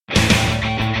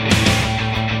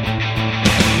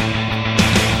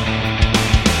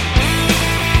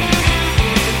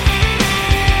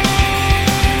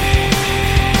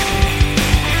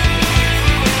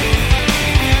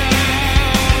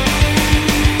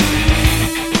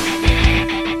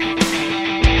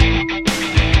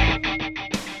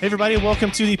everybody.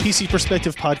 Welcome to the PC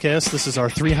Perspective Podcast. This is our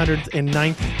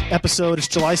 309th episode. It's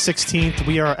July 16th.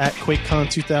 We are at QuakeCon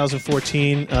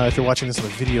 2014. If you're watching this in a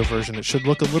video version, it should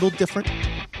look a little different.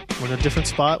 We're in a different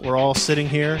spot. We're all sitting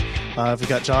here. We've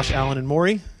got Josh, Alan, and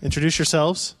Maury. Introduce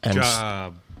yourselves.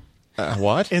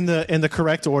 What? In the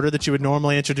correct order that you would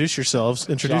normally introduce yourselves.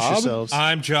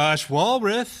 I'm Josh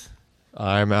Walrath.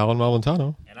 I'm Alan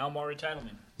Malventano. And I'm Maury Titleman.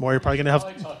 Maury, you're probably going to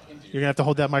have to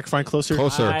hold that microphone closer.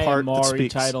 Closer. Part that Maury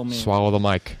speaks. Titleman. Swallow the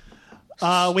mic.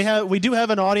 We do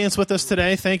have an audience with us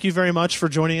today. Thank you very much for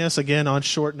joining us again on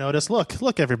short notice.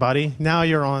 Look, everybody. Now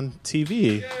you're on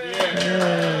TV.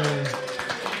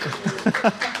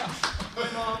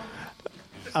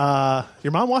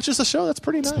 Your mom watches the show? That's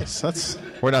pretty nice.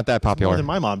 We're not that More popular. than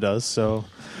my mom does. So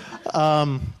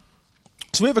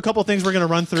we have a couple of things we're going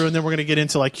to run through, and then we're going to get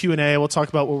into like Q&A. We'll talk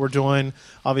about what we're doing.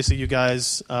 Obviously, you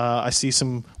guys, I see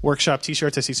some workshop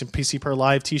T-shirts. I see some PC Per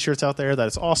Live T-shirts out there. That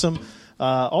is awesome.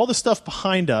 All the stuff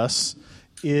behind us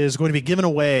is going to be given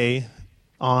away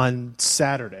on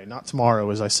Saturday, not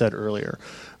tomorrow, as I said earlier.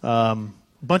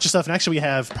 Bunch of stuff, and actually we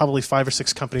have probably 5 or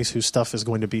 6 companies whose stuff is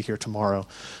going to be here tomorrow.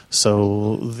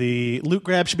 So the loot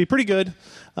grab should be pretty good.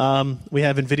 We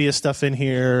have NVIDIA stuff in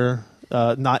here,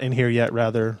 not in here yet,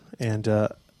 rather. And I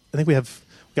think we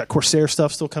got Corsair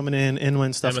stuff still coming in,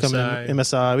 Inwin stuff MSI. coming in,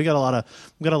 MSI. We got a lot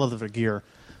of the gear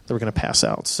that we're going to pass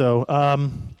out. So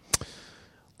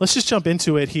let's just jump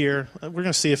into it here. We're going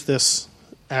to see if this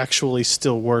actually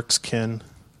still works, Ken.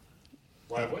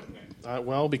 Why wouldn't it?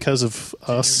 Well, because of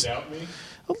us. Do you doubt me?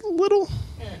 A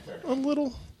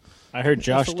little. I heard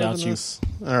Josh Have to live doubts in you. this.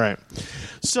 All right.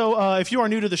 So if you are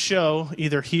new to the show,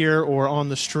 either here or on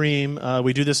the stream,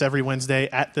 we do this every Wednesday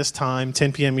at this time,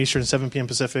 10 p.m. Eastern, 7 p.m.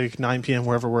 Pacific, 9 p.m.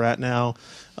 wherever we're at now.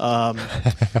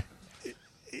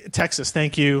 Texas,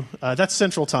 thank you. That's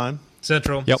Central Time.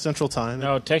 Central. Yep. Central Time.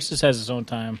 No, Texas has its own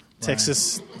time.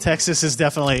 Texas is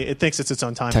definitely, it thinks it's its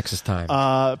own time. Texas time.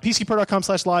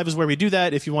 PCPer.com/live is where we do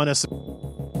that. If you want us...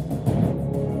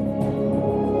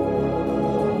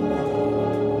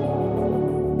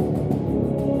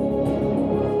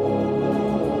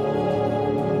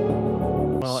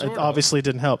 Well, it obviously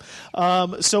didn't help.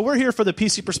 So we're here for the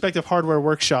PC Perspective Hardware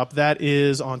Workshop. That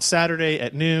is on Saturday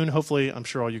at noon. Hopefully, I'm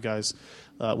sure all you guys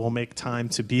will make time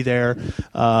to be there.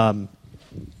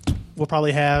 We'll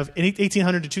probably have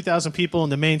 1,800 to 2,000 people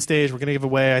in the main stage. We're going to give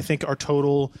away, I think, our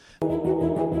total...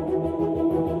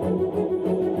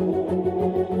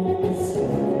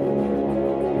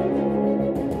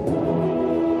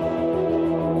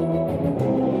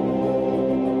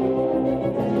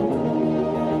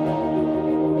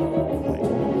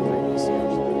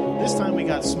 This time we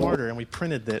got smarter and we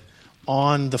printed it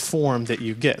on the form that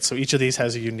you get. So each of these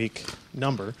has a unique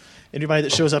number. Anybody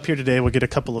that shows up here today will get a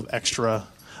couple of extra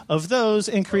of those.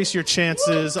 Increase your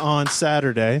chances on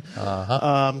Saturday.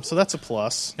 So that's a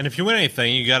plus. And if you win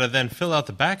anything, you got to then fill out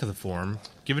the back of the form,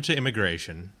 give it to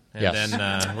immigration, and Yes.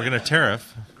 then we're going to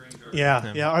tariff.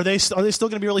 Yeah. Are they still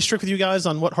going to be really strict with you guys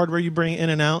on what hardware you bring in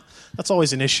and out? That's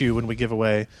always an issue when we give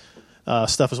away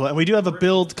stuff as well. And we do have a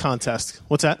build contest.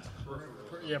 What's that?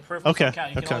 Yeah, perfect. Okay, You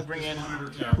can okay. only bring in...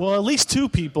 Well, at least 2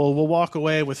 people will walk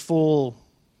away with full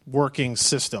working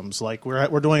systems. Like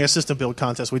we're doing a system build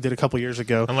contest we did a couple years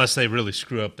ago. Unless they really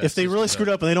screw up. That If they really screwed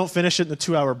up and they don't finish it in the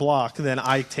 2-hour block, then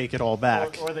I take it all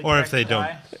back. Or if they don't.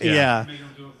 Yeah.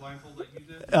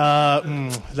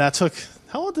 That took.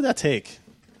 How long did that take?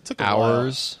 It took a while.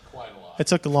 Hours. It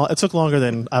took longer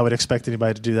than I would expect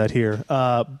anybody to do that here.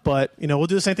 But we'll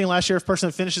do the same thing last year. If person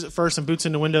that finishes it first and boots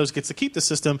into Windows gets to keep the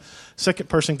system, second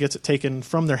person gets it taken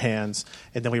from their hands,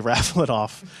 and then we raffle it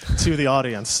off to the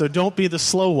audience. So don't be the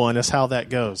slow one. Is how that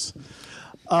goes.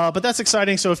 But that's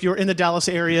exciting. So if you're in the Dallas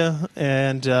area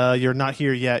and you're not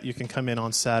here yet, you can come in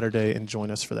on Saturday and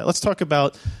join us for that. Let's talk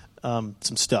about some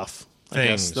stuff. I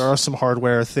guess Things. there are some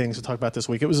hardware things to talk about this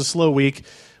week. It was a slow week,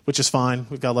 which is fine.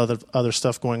 We've got a lot of other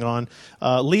stuff going on.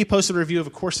 Lee posted a review of a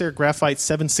Corsair Graphite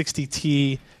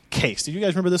 760T case. Do you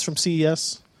guys remember this from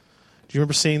CES? Do you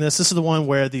remember seeing this? This is the one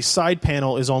where the side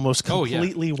panel is almost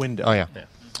completely window. Oh, yeah.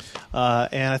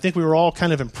 And I think we were all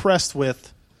kind of impressed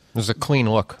with... There's a clean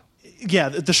look. Yeah,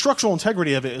 the structural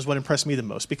integrity of it is what impressed me the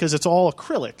most because it's all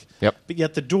acrylic. Yep. But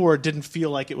yet the door didn't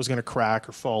feel like it was going to crack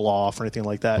or fall off or anything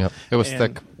like that. Yep. It was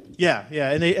thick. Yeah,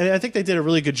 and I think they did a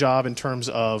really good job in terms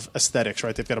of aesthetics,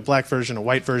 right? They've got a black version, a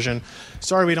white version.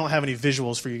 Sorry we don't have any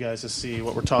visuals for you guys to see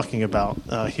what we're talking about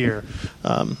here.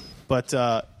 But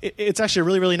it's actually a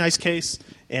really, really nice case,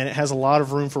 and it has a lot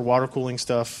of room for water cooling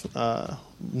stuff.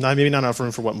 Maybe not enough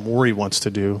room for what Maury wants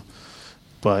to do,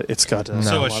 but it's got a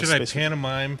So lot of should I space.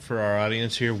 pantomime for our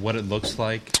audience here what it looks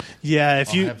like? Yeah, if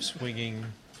I'll you... have swinging.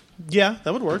 Yeah,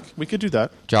 that would work. We could do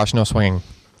that. Josh, no swinging.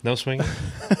 No swinging?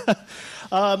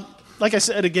 Like I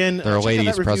said, again, There are check out ladies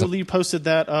that review. present. Lee posted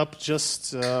that up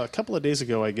just a couple of days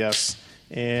ago, I guess.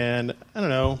 And I don't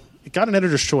know. It got an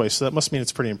editor's choice, so that must mean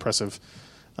it's pretty impressive.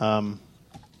 And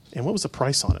what was the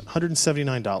price on it?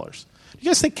 $179. Do you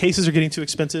guys think cases are getting too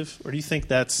expensive? Or do you think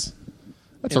that's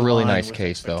That's in a really line nice with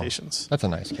case, though. expectations? That's a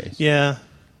nice case. Yeah.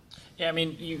 Yeah, I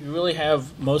mean, you really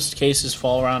have most cases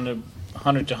fall around the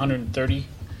 $100 to $130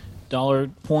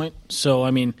 point. So,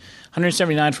 I mean,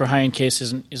 $179 for a high-end case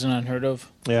isn't unheard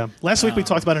of. Yeah. Last week we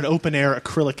talked about an open-air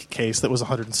acrylic case that was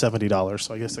 $170,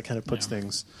 so I guess that kind of puts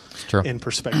things True. in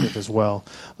perspective as well.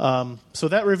 So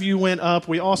that review went up.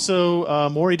 We also,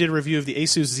 Maury did a review of the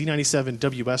Asus Z97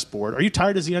 WS board. Are you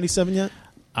tired of Z97 yet?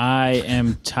 I am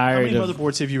How tired many of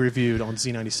motherboards have you reviewed on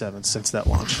Z97 since that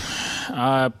launch?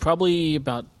 probably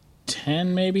about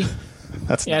 10 maybe.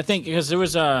 That's Yeah, I think because there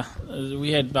was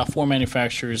we had about 4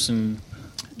 manufacturers and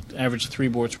average 3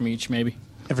 boards from each maybe.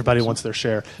 Everybody wants their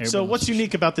share. So Everybody what's wants their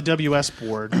unique about the WS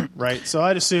board, right? So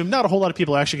I'd assume not a whole lot of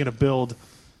people are actually going to build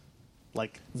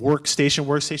like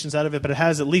workstations out of it, but it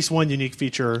has at least one unique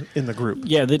feature in the group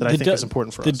Yeah, that I think is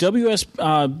important for us.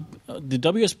 The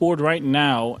WS board right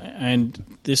now,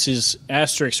 and this is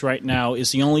asterisk right now,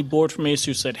 is the only board from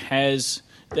Asus that has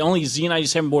the only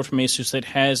Z97 board from Asus that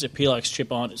has a PLX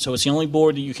chip on it. So it's the only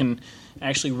board that you can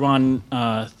actually run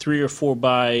 3 or 4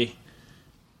 by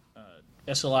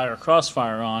SLI or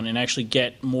Crossfire on and actually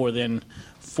get more than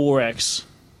 4x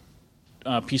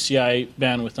PCI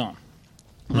bandwidth on.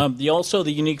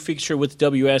 The unique feature with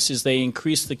WS is they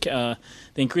increased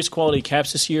quality of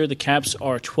caps this year. The caps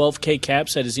are 12K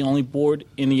caps. That is the only board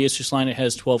in the Asus line that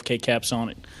has 12K caps on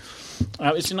it.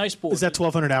 It's a nice board. Is that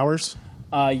 1,200 hours?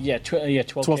 12K.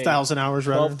 12,000 hours,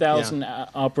 rather? 12,000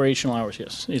 operational hours.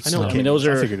 Yes, it's. I know, I mean, those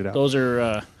I are figured it out. those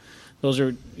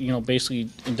are basically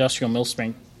industrial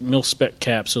mil spec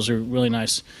caps. Those are really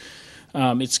nice.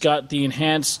 It's got the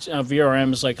enhanced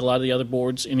VRMs like a lot of the other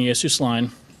boards in the Asus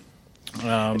line.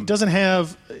 It doesn't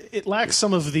have. It lacks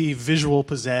some of the visual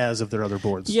pizzazz of their other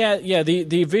boards. Yeah.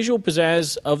 The visual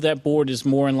pizzazz of that board is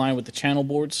more in line with the channel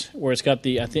boards, where it's got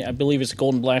I believe it's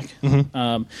gold and black.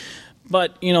 Mm-hmm.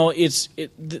 But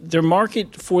their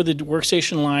market for the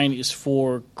workstation line is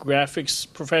for graphics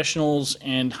professionals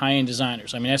and high-end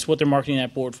designers. I mean, that's what they're marketing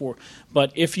that board for.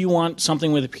 But if you want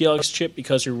something with a PLX chip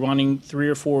because you're running 3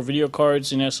 or 4 video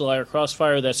cards in SLI or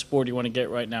Crossfire, that's the board you want to get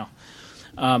right now.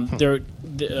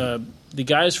 The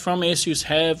guys from Asus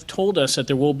have told us that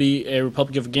there will be a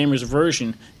Republic of Gamers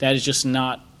version that is just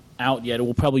not out yet. It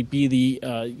will probably be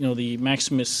the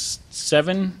Maximus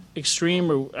 7 Extreme,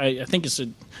 or I think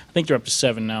they're up to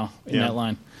 7 now in that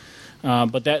line.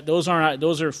 But those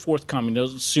are forthcoming.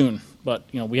 Those soon. But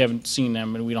we haven't seen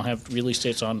them, and we don't have release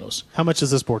dates on those. How much does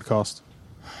this board cost?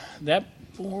 That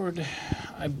board,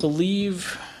 I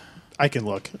believe. I can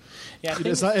look. Yeah, I think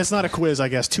It's not a quiz, I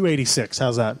guess. $286.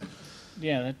 How's that?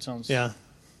 yeah, that sounds. Yeah.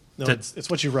 No, it's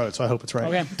what you wrote, so I hope it's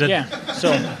right. Okay. Yeah.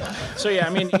 So yeah.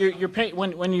 I mean, you're paying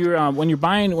when you're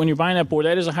buying that board.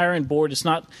 That is a higher end board. It's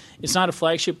not a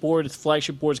flagship board. The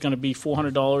flagship board is going to be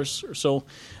 $400 or so.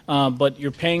 But you're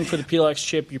paying for the PLX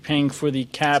chip. You're paying for the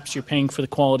caps. You're paying for the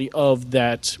quality of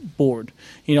that board.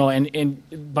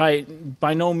 And by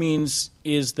no means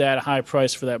is that a high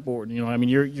price for that board. I mean,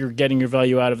 you're getting your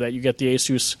value out of that. You get the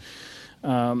Asus, the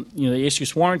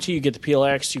Asus warranty. You get the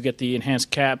PLX. You get the enhanced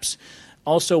caps.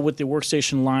 Also, with the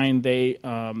workstation line, they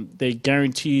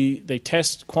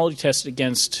quality test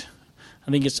against,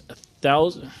 I think it's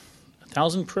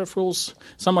 1,000 peripherals,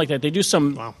 something like that. They do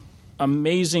some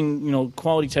amazing,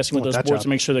 quality testing with those boards to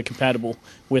make sure they're compatible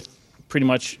with pretty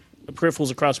much peripherals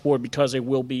across the board because they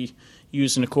will be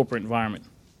used in a corporate environment.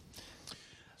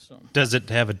 So. Does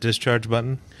it have a discharge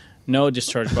button? No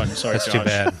discharge button. Sorry, That's Josh. too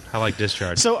bad. I like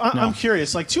discharge. So I'm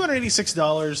curious, like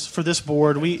 $286 for this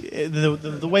board.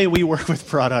 The way we work with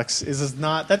products is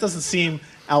not that doesn't seem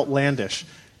outlandish.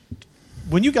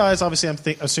 When you guys,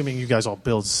 obviously, assuming you guys all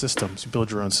build systems, you build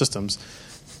your own systems.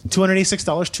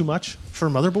 $286 too much for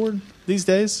a motherboard these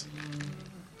days?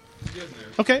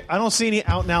 Okay, I don't see any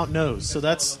out and out no's. So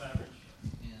that's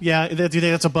do you think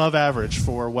that's above average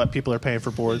for what people are paying for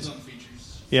boards?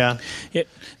 Yeah.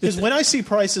 Because when I see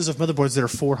prices of motherboards that are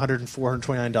 $400 and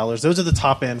 $429, those are the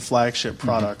top end flagship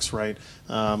products, right?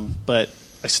 But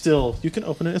you can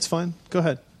open it. It's fine. Go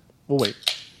ahead. We'll wait.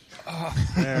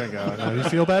 There we go. Now, you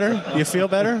feel better? You feel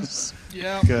better?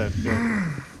 Yeah. Good.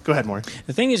 Go ahead, Maury.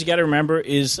 The thing is, you got to remember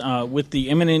is with the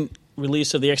imminent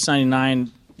release of the X99,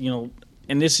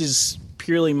 and this is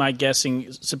purely my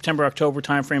guessing. September, October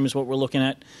timeframe is what we're looking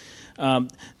at.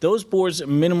 those boards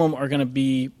minimum are going to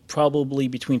be probably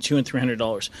between $200 and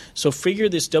 $300. So figure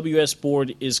this WS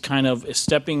board is kind of a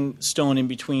stepping stone in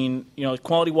between,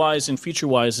 quality wise and feature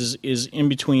wise is in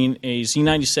between a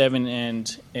Z97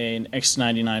 and an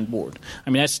X99 board. I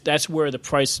mean that's where the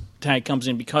price tag comes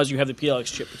in, because you have the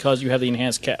PLX chip, because you have the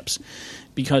enhanced caps,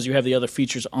 because you have the other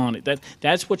features on it.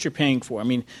 That's what you're paying for. I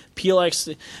mean,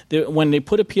 PLX, when they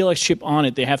put a PLX chip on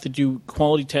it, they have to do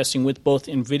quality testing with both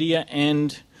NVIDIA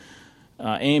and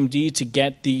AMD to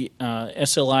get the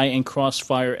SLI and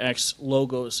Crossfire X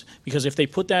logos. Because if they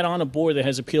put that on a board that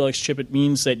has a PLX chip, it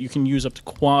means that you can use up to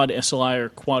quad SLI or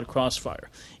quad Crossfire.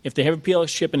 If they have a PLX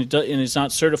chip and it's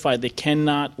not certified, they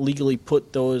cannot legally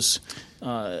put those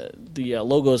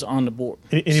logos on the board.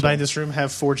 Anybody in this room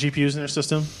have 4 GPUs in their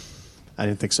system? I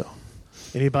didn't think so.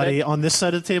 Anybody on this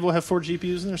side of the table have 4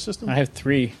 GPUs in their system? I have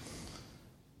 3.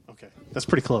 Okay, that's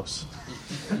pretty close.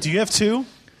 Do you have 2?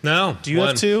 No. Do you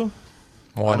have 2?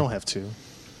 One. I don't have 2.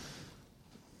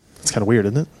 It's kind of weird,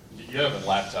 isn't it? You have a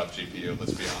laptop GPU,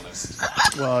 let's be honest.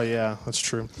 Well, yeah, that's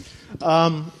true.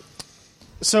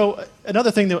 So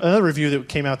another review that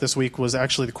came out this week was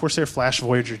actually the Corsair Flash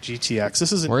Voyager GTX.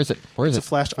 This is Where is it? Where is it's it? a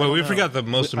flash. Well, we forgot the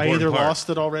most I important either part. lost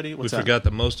it already. What's We that? forgot the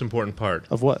most important part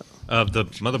Of what? of the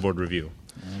motherboard review.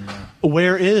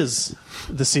 Where is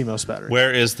the CMOS battery?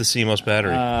 Where is the CMOS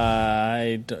battery?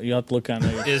 You have to look on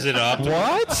it. Is it up?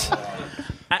 What?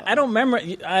 I don't remember.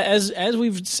 As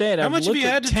we've said, How I've much have looked you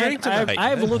at had to 10, drink tonight?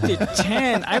 I've looked at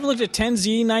 10. I've looked at 10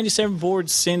 Z97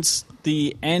 boards since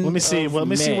the end. Let me see. Of Let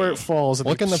me see May. where it falls.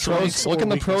 Look in the strengths pros. Look or in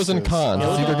the pros and weaknesses. cons.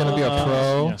 It's either going to be a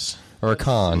pro Yes. or a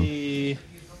con.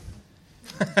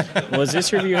 Was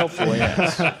this review helpful?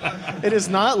 Yes. It is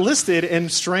not listed in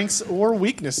strengths or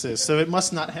weaknesses, so it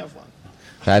must not have one.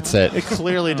 That's it. It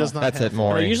clearly does not. That's have it, one.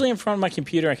 Maury. Usually in front of my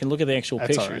computer, I can look at the actual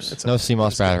That's all right. pictures. It's No okay.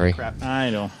 CMOS battery. Crap. I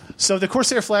know. So the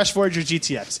Corsair Flash Voyager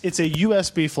GTX, it's a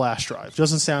USB flash drive.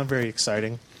 Doesn't sound very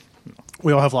exciting.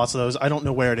 We all have lots of those. I don't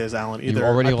know where it is, Alan. Either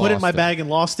already I put it in lost my it. bag and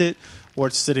lost it, or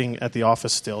it's sitting at the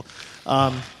office still.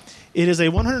 It is a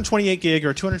 128 gig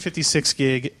or 256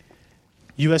 gig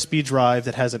USB drive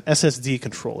that has an SSD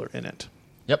controller in it.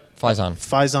 Yep. Phison.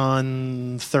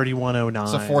 Phison 3109.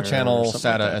 It's a or 4-channel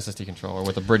something like SATA that. SSD controller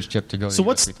with a bridge chip to go to So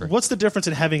USB 3. what's the difference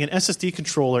in having an SSD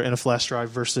controller in a flash drive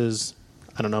versus,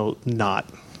 I don't know, not?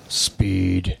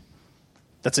 Speed.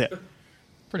 That's it.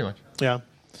 Pretty much. Yeah.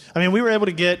 I mean, we were able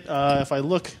to get, if I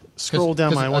scroll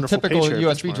down my wonderful a typical page here,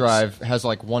 USB benchmarks. drive has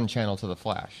like one channel to the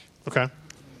flash. Okay.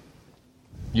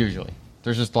 Usually,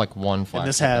 there's just like one flash. And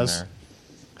this chip in has there.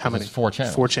 how many? It's 4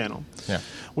 channels. 4 channel. Yeah.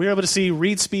 We were able to see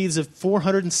read speeds of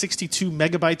 462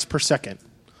 megabytes per second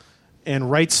and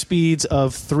write speeds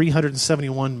of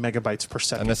 371 megabytes per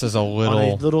second. And this is a on a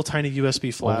little, little tiny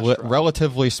USB flash drive.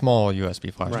 relatively small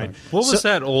USB flash Right. drive. What was So-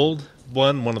 that old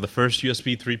one? One of the first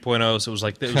USB 3.0s. It was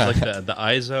like the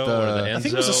ISO or the Enzo. I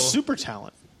think it was a Super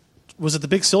Talent. Was it the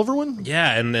big silver one?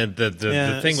 Yeah, and then the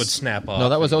Yeah, thing would it's- snap off. No,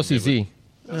 that was and OCZ,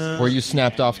 where you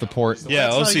snapped off the port. Yeah,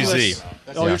 That's not OCZ. US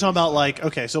Oh, you're talking about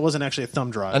okay, so it wasn't actually a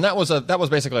thumb drive. And that was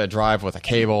basically a drive with a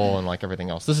cable and like everything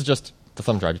else. This is just the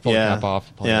thumb drive. You pull Yeah. the cap off.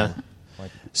 You plug it Yeah. in.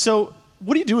 Like, So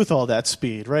what do you do with all that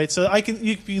speed, right? So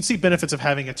you can see benefits of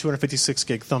having a 256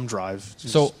 gig thumb drive. You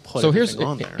so just put so here's everything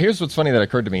on there. here's what's funny that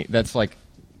occurred to me. That's like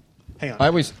Hang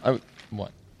on.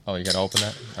 what? Oh, you got to open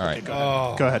that. All right.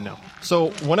 Go ahead now. So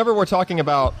whenever we're talking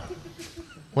about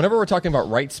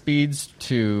write speeds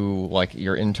to like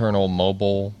your internal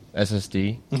mobile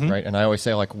SSD, Mm-hmm. right? And I always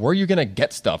say like, where are you going to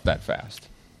get stuff that fast?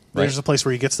 Right. There's a place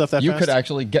where you get stuff that You fast? could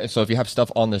actually get, so if you have stuff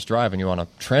on this drive and you want to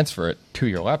transfer it to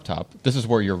your laptop, this is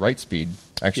where your write speed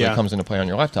actually Yeah. comes into play on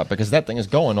your laptop, because that thing is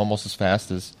going almost as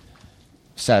fast as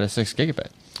SATA 6 gigabit,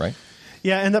 right?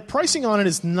 Yeah, and the pricing on it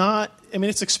is not. I mean,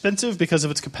 it's expensive because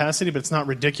of its capacity, but it's not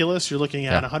ridiculous. You're looking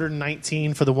at Yeah.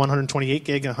 119 for the 128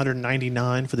 gig and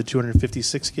 199 for the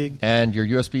 256 gig. And your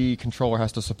USB controller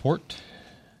has to support.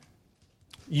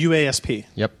 UASP.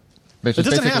 Yep. Which It is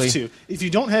doesn't have basically- to. If you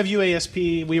don't have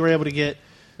UASP, we were able to get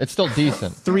It's still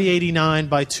decent. 389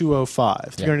 by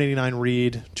 205. 389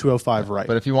 read, 205 write.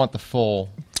 But if you want the full,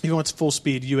 if you want full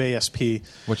speed UASP,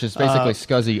 which is basically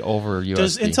SCSI over USB.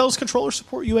 does Intel's controller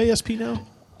support UASP now?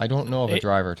 I don't know of a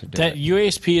driver to do That it.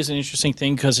 UASP is an interesting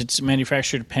thing because it's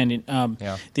manufacturer dependent.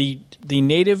 Yeah. The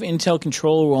native Intel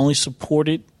controller will only support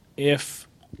it if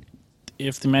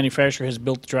the manufacturer has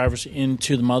built the drivers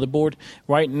into the motherboard.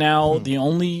 Right now, the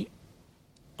only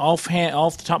off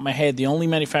the top of my head, the only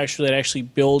manufacturer that actually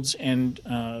builds and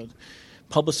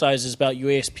publicizes about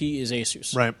UASP is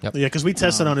Asus. Right. Yep. Yeah, because we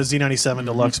tested on a Z97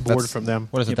 Deluxe board from them.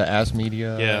 What is it? The As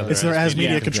Media. Yeah, It's their As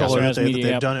Media Yeah. controller As that Media,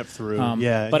 they've yep. done it through.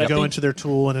 But But I you go think- into their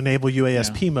tool and enable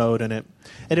UASP mode, and it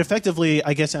effectively,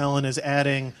 I guess, Alan is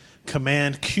adding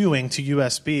command queuing to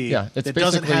USB. Yeah, it's it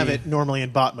doesn't have basically- it normally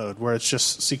in bot mode, where it's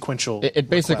just sequential. It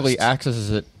basically requests.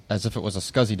 accesses it as if it was a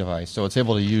SCSI device, so it's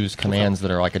able to use commands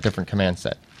that are like a different command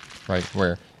set, right?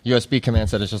 Where USB command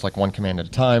set is just like one command at a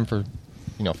time for,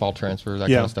 file transfer, that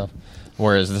Yeah. kind of stuff.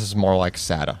 Whereas this is more like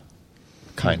SATA,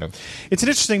 kind of. It's an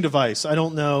interesting device. I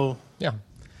don't know Yeah.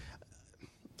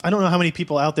 how many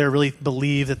people out there really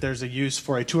believe that there's a use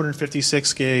for a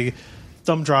 256 gig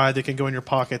thumb drive that can go in your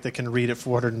pocket that can read at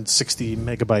 460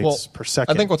 megabytes per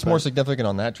second. I think what's But- more significant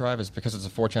on that drive is because it's a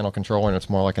 4-channel controller and it's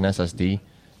more like an SSD.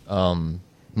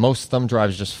 Most thumb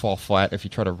drives just fall flat if you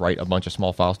try to write a bunch of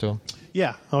small files to them.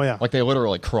 Yeah. Oh, yeah. Like they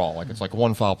literally crawl. Like it's like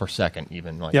one file per second,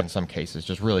 even like Yep. in some cases,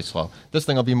 just really slow. This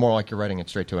thing will be more like you're writing it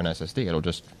straight to an SSD. It'll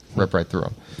just rip right through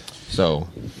them. So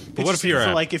But what if you're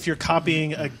if you're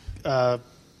copying a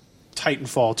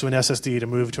Titanfall to an SSD to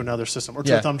move to another system, or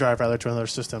to Yeah. a thumb drive rather to another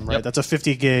system, right? Yep. That's a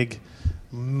 50 gig,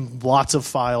 lots of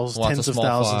files, lots tens of of small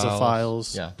thousands of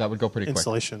files. Yeah, that would go pretty quick.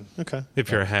 Installation. Okay.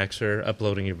 if you're a hacker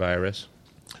uploading your virus,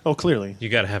 Oh, clearly. you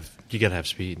gotta have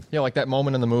speed. Yeah, like that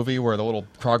moment in the movie where the little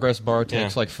progress bar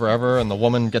takes Yeah. like forever, and the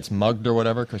woman gets mugged or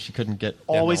whatever because she couldn't get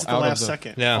Always at the out of last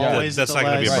second. Yeah, Always that's at not the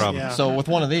gonna be a last- problem. yeah. So with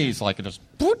one of these, like it just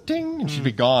boop, ding, and she'd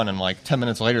be gone, and like 10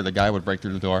 minutes later, the guy would break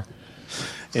through the door.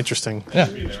 Interesting. Yeah,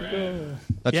 Yeah,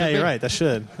 that should you're be. right. That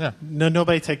should. Yeah. No,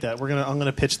 nobody take that. I'm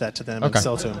gonna pitch that to them Okay. and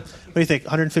sell to them. What do you think?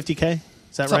 150K?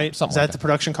 Is that right? Something Is that like the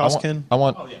production cost, Ken? I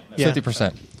want Yeah.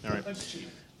 50%. All right.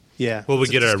 Yeah. Will we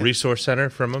It's get a discount. resource center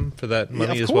from them for that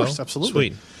money of as course, well?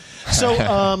 absolutely. Sweet. So,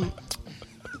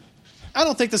 I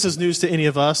don't think this is news to any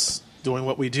of us doing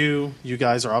what we do. You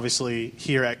guys are obviously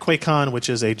here at QuakeCon, which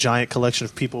is a giant collection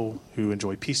of people who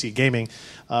enjoy PC gaming.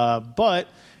 But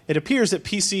it appears that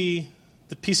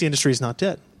the PC industry is not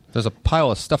dead. There's a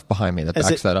pile of stuff behind me that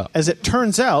backs that up. As it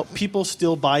turns out, people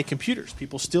still buy computers.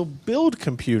 People still build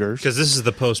computers. Because this is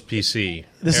the post PC.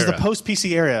 This is the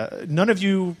post-PC era. None of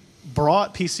you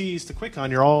brought PCs to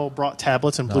QuakeCon. You're all brought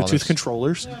tablets and Bluetooth there's-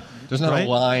 controllers. There's not right? a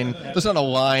line. There's not a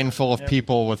line full of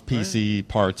people with PC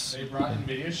parts. They brought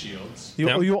NVIDIA shields.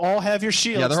 You all have your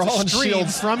shields Yeah, they're all to in stream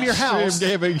shields. from your house. Stream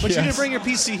gaming, but you didn't yes. bring your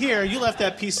PC here. You left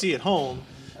that PC at home.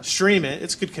 Stream it.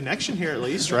 It's a good connection here at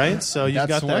least, right? So you've That's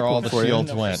got that where all going the for you.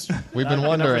 shields went. We've been For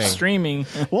wondering. streaming.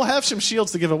 We'll have some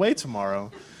shields to give away tomorrow.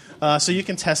 So you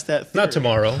can test that theory. Not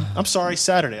tomorrow. I'm sorry,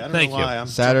 Saturday. I don't Thank know you. why. I'm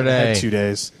Saturday. jumping ahead 2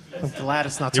 days. I'm glad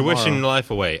it's not You're tomorrow. wishing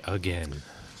life away again.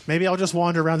 Maybe I'll just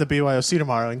wander around the BYOC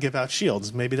tomorrow and give out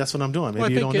shields. Maybe that's what I'm doing. Maybe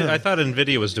Well, you don't know. I thought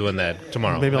NVIDIA was doing that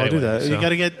tomorrow. Maybe I'll do Anyway, that. so- You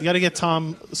got to get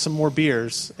Tom some more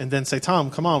beers, and then say, Tom,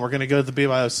 come on, we're going to go to the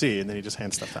BYOC, and then he just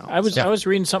hands stuff out. I was Yeah. I was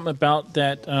reading something about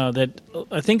that that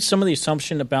I think some of the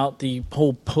assumption about the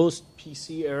whole post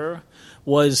PC era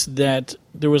was that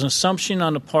there was an assumption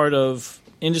on the part of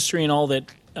industry and all that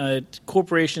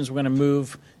corporations were going to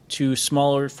move to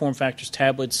smaller form factors,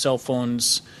 tablets, cell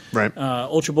phones, Right.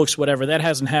 ultrabooks, whatever. That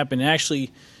hasn't happened.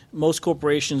 Actually, most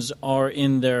corporations are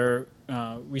in their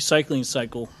recycling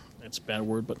cycle. That's a bad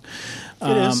word, but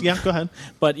It is. Yeah, go ahead.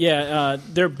 but yeah,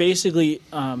 they're basically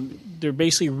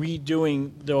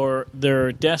redoing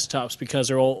their desktops because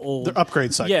they're all old. Their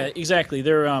upgrade cycle. Yeah, exactly.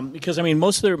 They're because I mean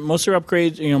most of their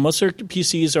upgrades, most of their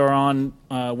PCs are on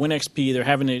WinXP. They're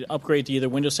having to upgrade to either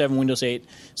Windows 7, Windows 8.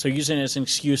 So using it as an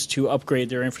excuse to upgrade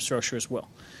their infrastructure as well.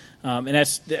 And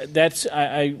that's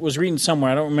I was reading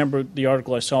somewhere. I don't remember the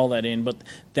article I saw that in, but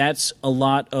that's a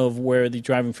lot of where the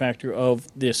driving factor of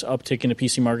this uptick in the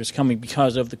PC market is coming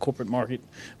because of the corporate market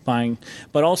buying.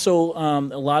 But also,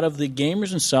 a lot of the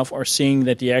gamers and stuff are seeing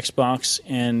that the Xbox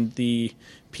and the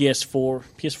PS4,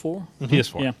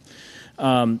 PS4. yeah.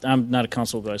 I'm not a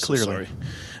console guy, so Clearly.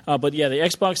 sorry. But yeah, the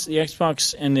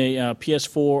Xbox and the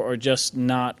PS4 are just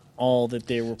not all that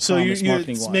they were So promised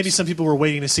marketing-wise. maybe some people were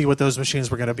waiting to see what those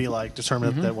machines were going to be like, determine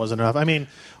if that wasn't enough. I mean,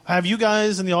 have you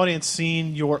guys in the audience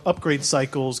seen your upgrade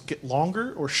cycles get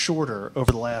longer or shorter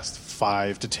over the last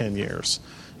 5 to 10 years?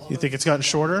 You think it's gotten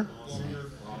shorter?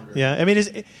 Yeah, I mean,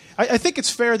 I think it's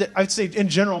fair that I'd say in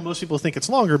general most people think it's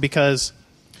longer because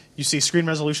you see screen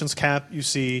resolutions cap.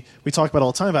 We talk about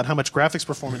all the time about how much graphics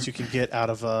performance you can get out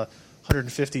of a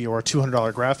 $150 or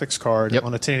 $200 graphics card Yep.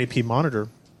 on a 1080p monitor.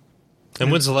 And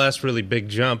when's the last really big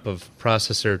jump of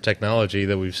processor technology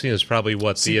that we've seen? Is probably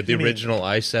the you mean- original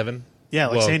i7. Yeah,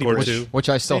 like well, Sandy Core Bridge. 2. Which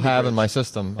I still Sandy have Bridge. in my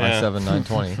system, Yeah. i7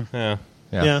 920. Yeah.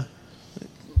 Yeah.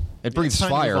 It breathes It's time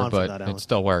to move fire, on from but that, Alan. it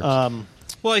still works.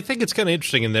 Well, I think it's kind of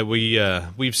interesting in that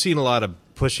we've seen a lot of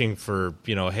pushing for,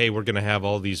 hey, we're going to have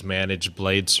all these managed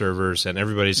Blade servers, and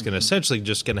everybody's going to essentially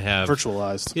just going to have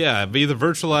Virtualized. Yeah, either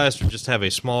virtualized or just have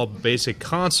a small basic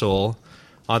console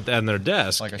on their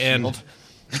desk. Like a and Shield.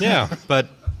 Yeah, but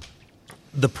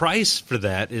the price for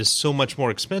that is so much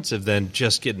more expensive than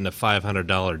just getting a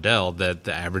 $500 Dell that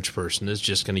the average person is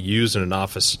just going to use in an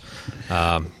office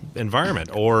environment.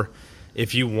 Or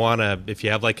if you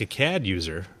have like a CAD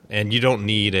user and you don't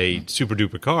need a super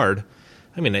duper card,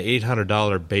 I mean, an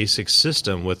 $800 basic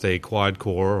system with a quad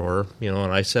core or an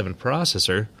i7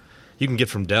 processor, you can get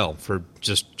from Dell for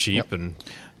just cheap. Yep.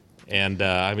 And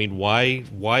I mean, why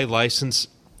license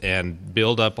and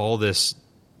build up all this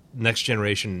next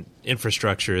generation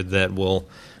infrastructure that will,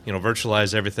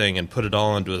 virtualize everything and put it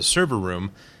all into a server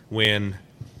room when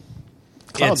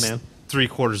Cloud, it's man.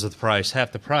 3/4 of the price,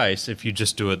 half the price if you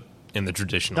just do it in the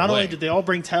traditional Not way. only did they all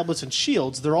bring tablets and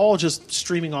shields, they're all just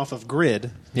streaming off of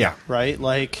grid. Yeah. Right?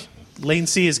 Like,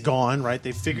 latency is gone, right?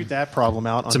 They figured that problem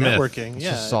out on a myth. networking. It's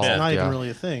Yeah, just it's solved, not even yeah. really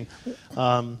a thing.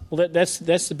 Well, that's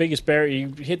the biggest barrier.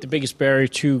 You hit the biggest barrier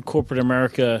to corporate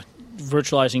America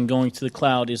virtualizing, going to the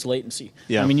cloud, is latency.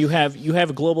 Yeah. I mean, you have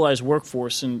a globalized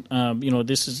workforce, and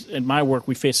this is in my work.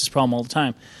 We face this problem all the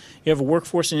time. You have a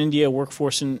workforce in India, a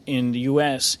workforce in the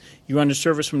U.S. You run your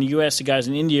service from the U.S. The guys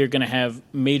in India are going to have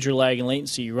major lag and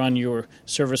latency. You run your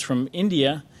service from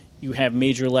India, you have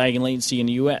major lag and latency in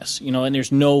the U.S. And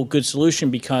there's no good solution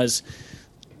because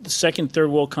the second, third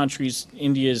world countries,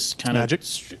 India's kind Magic.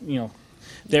 of,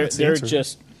 they're That's the answer.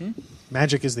 just.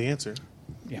 Magic is the answer.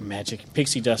 Yeah, Magic,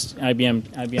 Pixie Dust,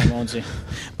 IBM owns it.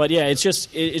 But yeah, it's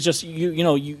just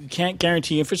you can't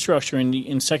guarantee infrastructure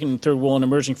in second and third world and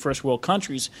emerging first world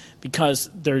countries because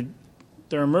they're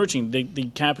emerging. The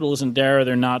capital isn't there.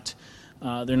 They're not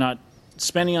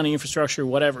spending on the infrastructure,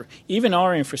 whatever. Even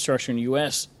our infrastructure in the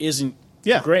U.S. isn't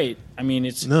great. I mean,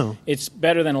 it's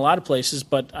better than a lot of places,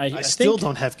 but I still think,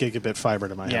 don't have gigabit fiber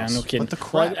to my yeah, house. no kidding. What the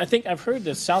crap? Well, I think I've heard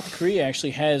that South Korea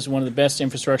actually has one of the best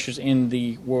infrastructures in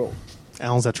the world.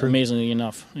 Al, is that true? Amazingly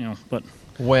enough, but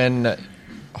When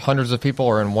hundreds of people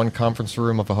are in one conference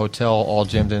room of a hotel all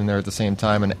jammed in there at the same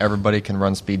time and everybody can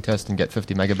run speed test and get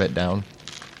 50 megabit down.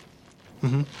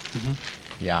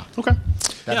 Yeah. Okay.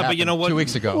 That Yeah, but you know happened what? 2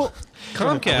 weeks ago. Well,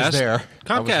 Comcast, I was there. I was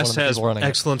one of Comcast the has people running it.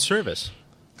 excellent service.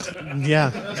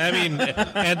 Yeah. I mean,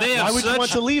 and they have Why would you such,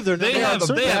 want to leave? They're they not have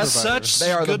a they have service such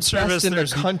They are the good best service in the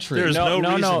there's- country. There's no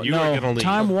reason you are going to leave.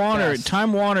 Time Warner. best.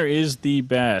 Time Warner is the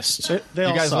best. They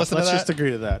all guys suck. listen to Let's that? just agree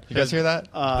to that. You guys hear that? the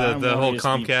Time whole Warner is the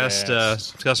Comcast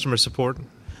best. customer support.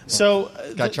 So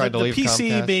Guy tried to the leave PC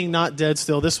Comcast. being not dead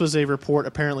still, this was a report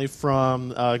apparently from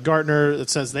Gartner that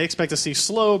says they expect to see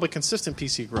slow but consistent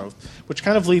PC growth, which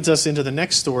kind of leads us into the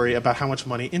next story about how much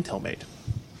money Intel made.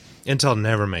 Intel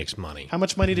never makes money. How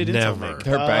much money did Intel Never. make?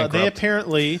 They're bankrupt. They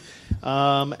apparently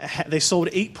they sold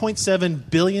 $8.7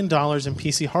 billion in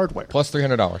PC hardware, Plus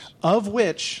 $300. of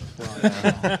which of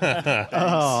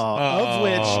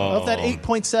that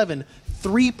 8.7,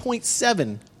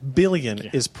 3.7 billion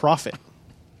is profit.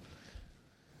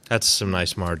 That's some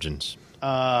nice margins.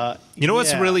 You know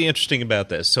what's yeah. really interesting about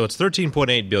this? So it's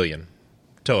 13.8 billion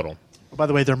total. By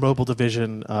the way, their mobile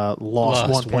division lost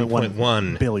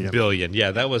 1.1 billion.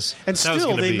 Yeah, that was. And that was still,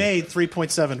 gonna they be- made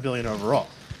 3.7 billion overall.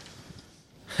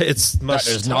 It's That must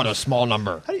is not a small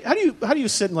number. How do you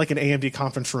sit in like an AMD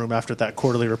conference room after that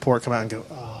quarterly report come out and go,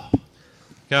 oh,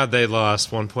 God, they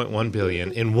lost 1.1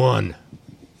 billion in one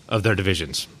of their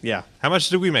divisions. yeah. How much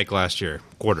did we make last year?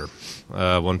 Quarter,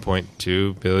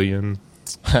 1.2 billion.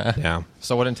 Yeah.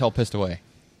 So what Intel pissed away?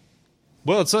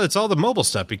 Well, it's all the mobile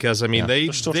stuff because I mean they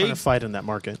They're still trying to fight in that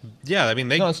market. yeah I mean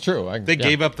they No, it's true. They Yeah.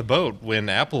 gave up the boat when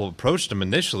Apple approached them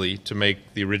initially to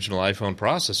make the original iPhone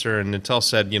processor, and Intel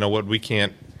said, you know what, we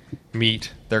can't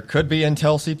meet. There could be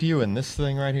Intel CPU in this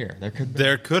thing right here. There could be.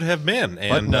 There could have been,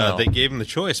 and no. they gave them the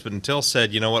choice, but Intel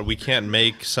said, you know what, we can't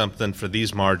make something for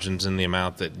these margins in the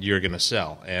amount that you're going to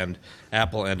sell, and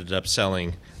Apple ended up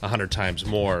selling 100 times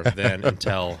more than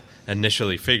Intel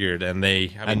initially figured, and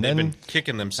they've been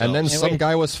kicking themselves. And then some wait.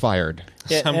 guy was fired.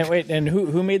 Yeah, Some- and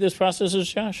who made those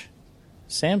processors, Josh?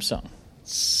 Samsung.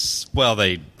 well,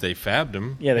 they fabbed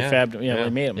them. Yeah, they fabbed them. Yeah, they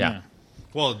made them. Yeah. Yeah.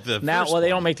 Well, Now, first well, they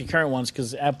one- don't make the current ones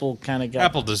because Apple kind of got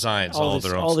Apple designs all this,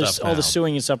 their own all this, stuff all now. the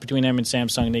suing and stuff between them and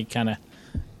Samsung. They kind of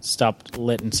stopped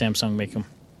letting Samsung make them.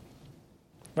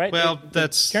 Right? Well, The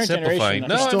that's current simplifying. generation-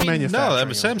 No, still I mean, no. I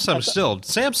mean, manufacturing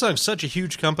Samsung's such a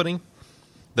huge company.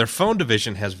 Their phone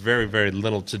division has very, very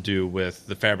little to do with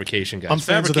the fabrication guys. I'm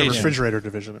fans of their Fabrication- refrigerator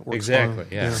division. It works Exactly,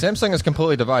 fine. yeah. Samsung is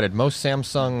completely divided. Most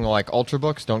Samsung like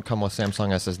Ultrabooks don't come with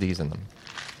Samsung SSDs in them.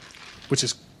 Which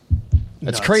is It's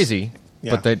nuts. crazy.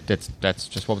 Yeah. But that's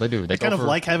just what they do. They I kind go of for,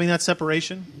 like having that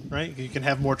separation, right? You can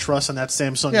have more trust in that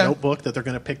Samsung Yeah. notebook that they're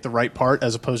going to pick the right part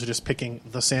as opposed to just picking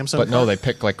the Samsung But no, part. they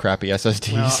pick like crappy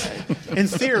SSDs. Well, in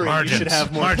theory, Margins. you should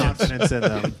have more Margins. confidence in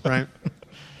them, right?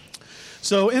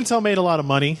 So Intel made a lot of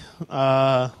money.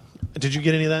 Did you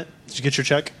get any of that? Did you get your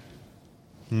check?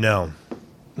 No.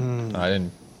 I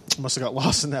didn't. Must have got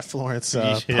lost in that Florence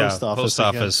Yeah, post office. Post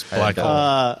again. office black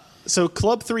hole. So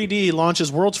Club 3D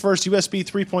launches world's first USB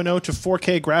 3.0 to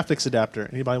 4K graphics adapter.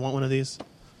 Anybody want one of these?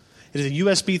 It is a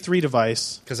USB 3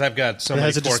 device Because I've got so that many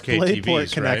has a 4K DisplayPort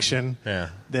TVs, connection right? Yeah.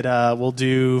 that will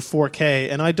do 4K.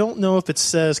 And I don't know if it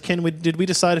says. Did we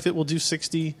decide if it will do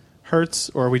 60 hertz,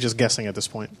 or are we just guessing at this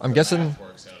point? I'm guessing.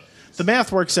 The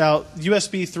math works out.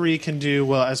 USB 3 can do,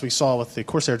 well, as we saw with the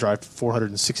Corsair drive,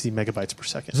 460 megabytes per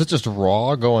second. Is it just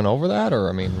raw going over that, or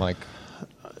I mean, like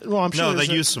Well, I'm sure No, they there's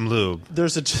use some lube.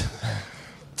 there's a.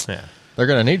 Yeah. they're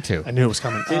going to need to? I knew it was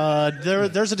coming.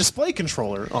 There's a display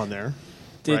controller on there.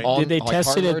 Did, On, did they like, test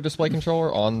it hardware at display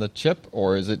controller on the chip,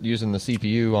 or is it using the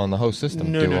CPU on the host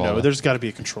system? No, to do no, all no. that? There's got to be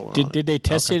a controller. on Did they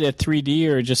test it at 3D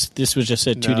or just this was just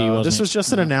at 2D? No, Wasn't this it? was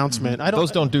just an announcement. I don't. Those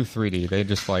don't do 3D. They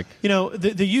just like You know,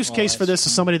 the use case for this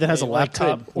is somebody that has a They like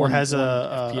laptop could. or One- has one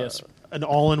a FPS. an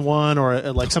all-in-one or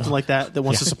like something like that that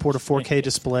wants to support a 4K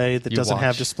display that You doesn't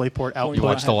have watch. DisplayPort you output. you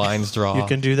watch the lines draw. You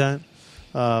can do that.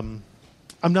 I'm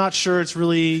not sure it's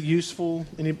really useful.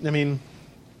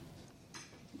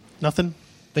 Nothing.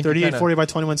 Think you 3840 by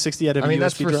 2160 out of I mean, a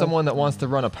that's USB for drive. someone that wants to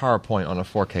run a PowerPoint on a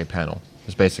 4K panel.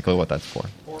 Is basically what that's for.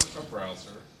 Or a browser.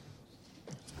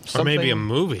 Or maybe a Something-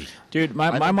 movie. Dude,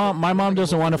 my don't mom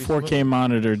doesn't want a 4K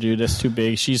monitor, dude. That's too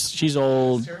big. She's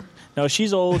old. No,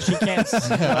 she's old. She can't.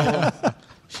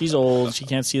 She's old. She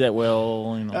can't see that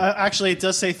well. You know. Actually, it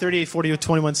does say 3840 with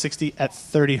 2160 at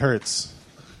 30 hertz.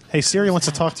 Hey, Siri wants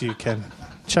to talk to you, Ken.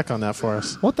 Check on that for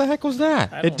us. What the heck was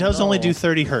that? It does know. only do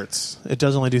 30 hertz. It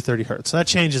does only do 30 hertz. So that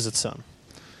changes it some.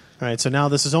 All right, so now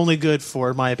this is only good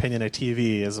for, in my opinion, a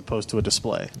TV as opposed to a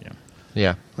display.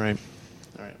 Yeah. Right?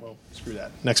 All right, well, screw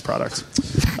that. Next product.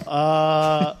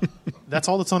 That's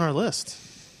all that's on our list.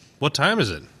 What time is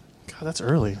it? God, that's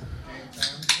early.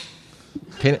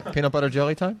 Peanut butter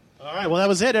jelly time? All right, well, that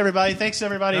was it, everybody. Thanks,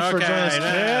 everybody, for joining us.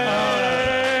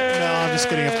 No, I'm just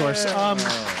kidding, of course.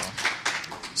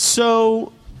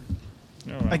 So,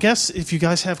 I guess if you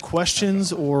guys have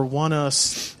questions or want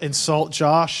to insult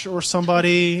Josh or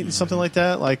somebody, something like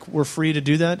that, like we're free to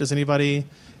do that. Does anybody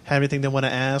have anything they want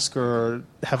to ask or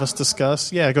have us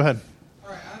discuss? Yeah, go ahead.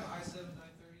 All right, I have i7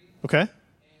 930, Okay, and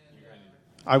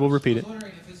I will repeat I it. was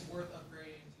wondering if it's worth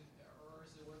upgrading to, or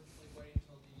is it worth waiting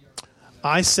until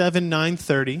DDR4? i7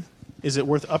 930. Is it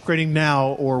worth upgrading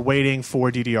now or waiting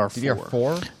for DDR4?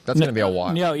 DDR4? That's going to be a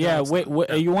while. No, yeah. Wait,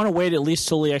 you want to wait at least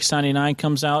till the X99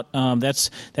 comes out.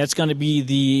 That's going to be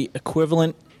the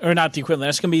equivalent, or not the equivalent.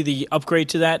 That's going to be the upgrade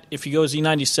to that. If you go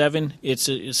Z97, it's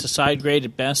a side grade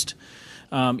at best.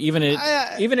 Even an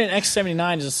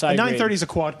X79 is a A side 930 grade. is a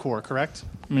quad core, correct?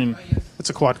 I mean, It's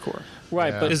a quad core.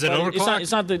 right, but Is it but overclocked?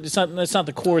 It's not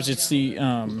the cores. It's the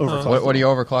Overclocked. What are you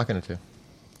overclocking it to?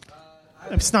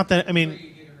 It's not that. I mean,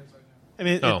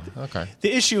 Oh. Okay.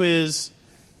 the issue is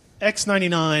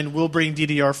X99 will bring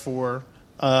DDR4,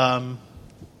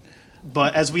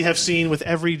 but as we have seen with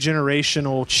every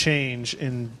generational change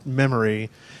in memory,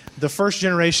 the first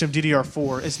generation of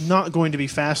DDR4 is not going to be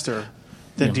faster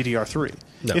than DDR3.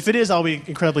 No. If it is, I'll be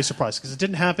incredibly surprised because it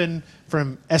didn't happen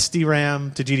from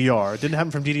SDRAM to DDR. It didn't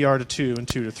happen from DDR to 2 and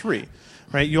 2 to 3.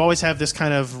 Right? You always have this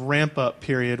kind of ramp-up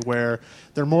period where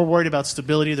they're more worried about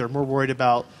stability, they're more worried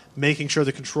about making sure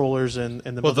the controllers and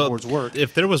the motherboards work.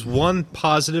 If there was one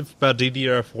positive about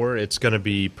DDR4, it's going to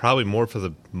be probably more for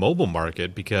the mobile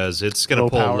market because it's going Low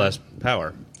to pull power. less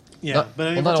power. Yeah, Not- but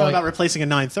I mean, well, we're not talking only- about replacing a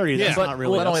 930. That's Yeah. not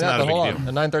really. Not only That's that, not a but hold big on. deal.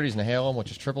 The 930 is in Halem,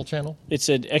 which is triple channel, it's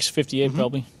an X58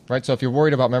 probably. right? So if you're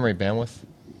worried about memory bandwidth,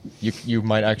 you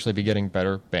might actually be getting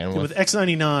better bandwidth. with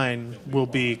X99 will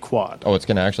be quad. Oh, it's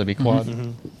going to actually be quad?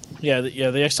 Yeah, the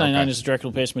X99 Okay. is a direct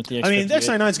replacement to the X58. I mean, the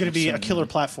X99 is going to be a killer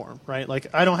platform, right? Like,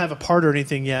 I don't have a part or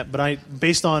anything yet, but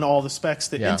based on all the specs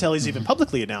that Yeah. Intel has even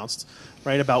publicly announced,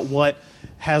 right, about what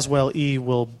Haswell E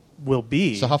will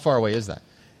be. So how far away is that?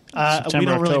 We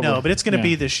September, don't really October. know, but it's going to Yeah.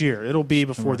 be this year. It'll be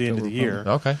before the end of the year.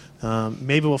 Okay.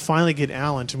 Maybe we'll finally get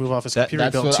Alan to move off his computer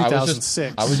That's bill in what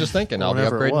 2006. I was just thinking. or I'll be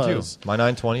whenever it upgrading was. too. My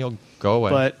 920 will go away.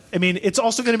 But, I mean, it's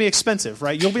also going to be expensive,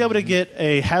 right? You'll be able to get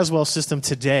a Haswell system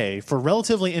today for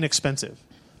relatively inexpensive.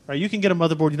 Right? You can get a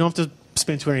motherboard. You don't have to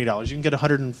spend $200. You can get a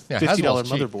 $150 Haswell's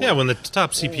cheap. motherboard. Yeah, when the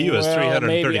top CPU is Well, $339.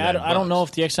 maybe. I don't know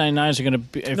if the X99s are going to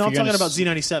be. If No, I'm you're talking gonna about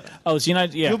Z97. Oh,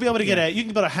 Z9. Yeah, You'll be able to get you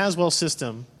can get a Haswell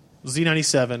system,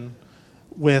 Z97,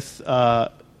 with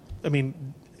I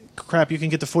mean, crap, you can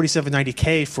get the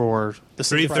 4790K for the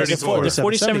same price as 334. The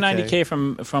 4770K.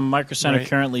 4790K from Micro Center Right.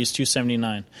 currently is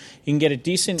 $279. You can get a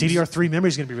decent DDR3 memory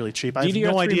is going to be really cheap. I have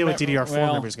no idea what DDR4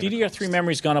 memory is going to cost. DDR3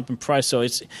 memory's gone up in price, so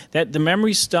it's that the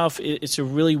memory stuff. It's a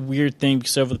really weird thing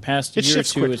because over the past It year or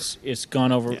shifts two, quicker. it's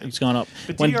gone over. Yeah. It's gone up.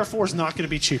 But When- DDR4 is not going to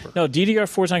be cheaper. no,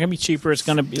 DDR4 is not going to be cheaper. It's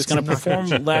going to It's perform.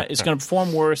 not gonna It's going to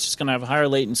perform worse. It's going to have higher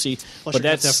latency. Plus but you're gonna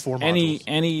have to that's have 4 any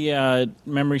modules.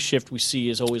 memory shift we see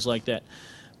is always like that.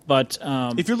 But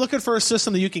If you're looking for a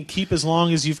system that you can keep as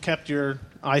long as you've kept your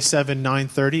i7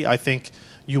 930, I think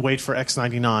you wait for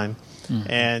X99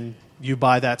 and you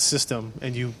buy that system,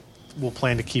 and you will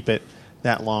plan to keep it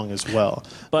that long as well.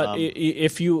 But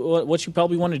if you, what you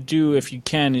probably want to do, if you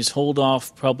can, is hold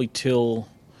off probably till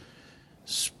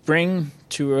spring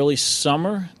to early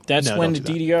summer. That's No, when don't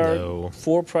the do that.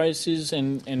 DDR4 prices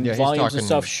and Yeah, he's volumes and talking-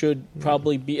 stuff should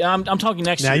probably be. I'm talking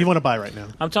next Now year. you want to buy right now.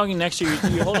 I'm talking next year.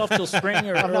 You hold off till spring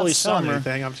or I'm not early selling summer.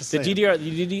 anything, I'm just the saying.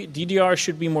 DDR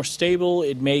should be more stable.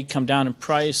 It may come down in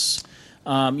price.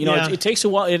 Yeah. It takes a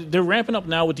while. They're ramping up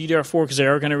now with DDR4 because they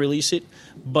are going to release it,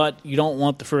 but you don't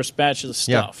want the first batch of the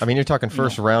stuff. Yeah, I mean, you're talking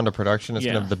first round of production. It's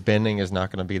Yeah. the bending is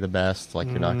not going to be the best. Like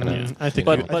you're not going to. I think,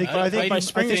 But- you- but I think by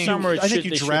spring or summer, I think they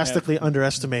you should drastically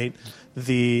underestimate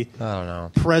the I don't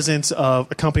know. presence of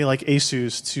a company like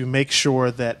Asus to make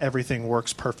sure that everything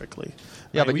works perfectly.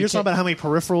 Yeah, Right? but when you you're talking can't- about how many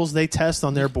peripherals they test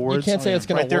on their boards. can't say it's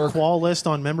gonna right, their work. qual list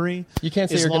on memory. You can't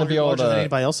say is you're going to be able larger than to.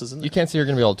 anybody else's. Isn't You it? can't say you're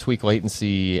going to be able to tweak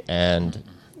latency and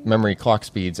memory clock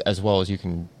speeds as well as you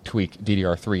can tweak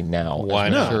DDR3 now. Why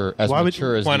as not? mature, as Why would-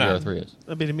 mature as why not? DDR3 is.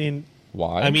 I mean,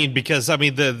 Why? I mean, because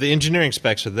the engineering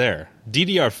specs are there.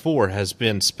 DDR4 has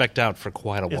been specced out for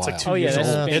quite a while. It's like 2 Oh, yeah, years that's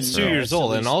old. been- It's 2 years at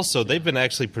old, and least. also they've been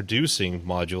actually producing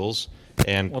modules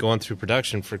and going through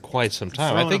production for quite some time.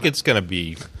 I Throwing think them. it's going to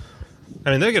be.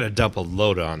 I mean, they're going to dump a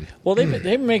load on. Well, they've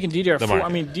been making DDR4. The market. I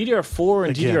mean, DDR4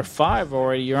 and Again. DDR5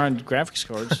 already. You're on graphics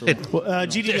cards. So. well,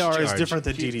 GDDR is Discharge. different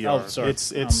than DDR. Oh, sorry.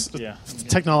 It's Yeah.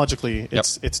 technologically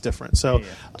it's different. So, Yeah,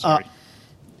 sorry.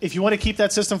 if you want to keep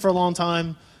that system for a long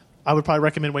time, I would probably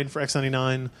recommend waiting for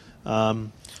X99.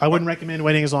 I wouldn't recommend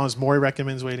waiting as long as Maury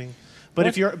recommends waiting. But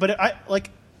if you're, but I like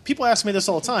people ask me this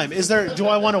all the time: Is there? Do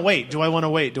I want to wait? Do I want to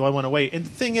wait? Do I want to wait? And the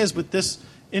thing is, with this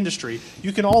industry,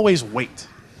 you can always wait.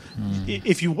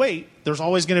 If you wait, there's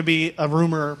always going to be a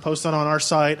rumor posted on our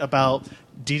site about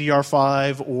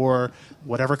DDR5 or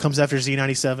whatever comes after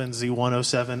Z97,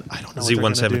 Z107. I don't know. what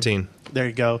they're gonna do. Z117. There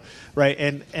you go. Right,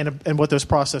 and what those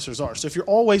processors are. So if you're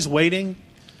always waiting,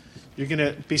 you're going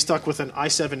to be stuck with an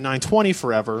i7 920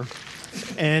 forever,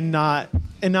 and not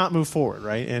move forward.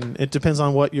 Right, and it depends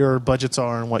on what your budgets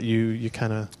are and what you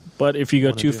kind of But if you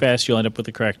go too do. fast, you'll end up with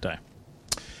a cracked die.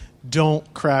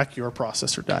 don't crack your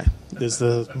processor die. Is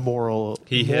the moral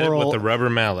He hit it with moral the rubber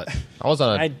mallet. I was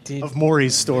on a. I did. of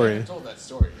Maury's story. told that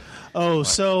story. Oh,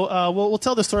 so we'll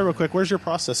tell the story real quick. Where's your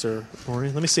processor, Maury?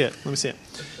 Let me see it.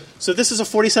 So this is a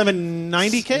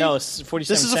 4790K? No, it's 4770K.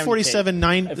 This is a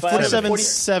 4790, If I had a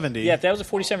 4770. Yeah, if that was a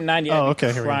 4790, I'd Oh, be okay,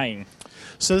 here we go. crying.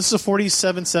 So this is a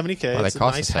 4770K. Wow, they It's a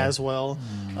cost nice the same. Haswell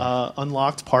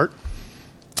unlocked part.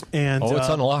 And Oh, it's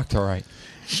unlocked. All right.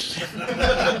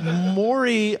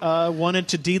 Maury wanted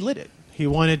to delit it. He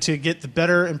wanted to get the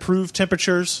better, improved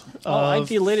temperatures. Oh, I of-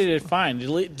 delitted it fine.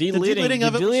 delitting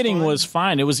of it was Deliting fine. was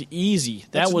fine. It was easy.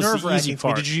 That That's was the nerve-wracking easy for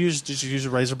me. part. Did you use a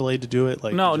razor blade to do it?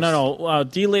 Like No.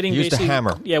 Deliting Used a basically.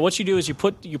 hammer. Yeah, what you do is you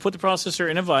put the processor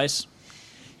in a vise.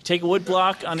 You take a wood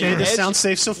block on the Okay, edge. this sounds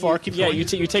safe so far. Keep Yeah, going. you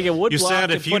take a wood You block. said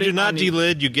and if you put do it not on the-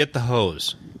 delid, you get the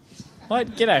hose.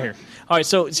 What? Get out of here. All right,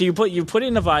 so you put it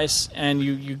in a vise and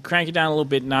you crank it down a little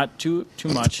bit, not too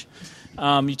much.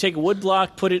 You take a wood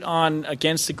block, put it on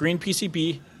against the green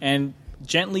PCB, and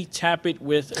gently tap it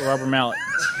with a rubber mallet.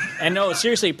 And no,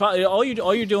 seriously, all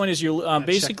you're doing is you're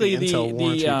basically the Intel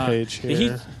warranty page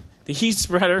here. the heat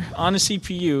spreader on the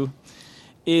CPU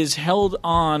is held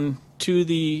on to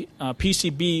the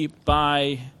PCB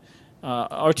by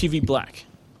RTV black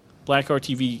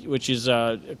RTV, which is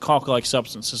a caulk-like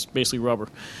substance. It's basically rubber.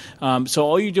 So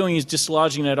all you're doing is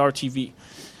dislodging that RTV.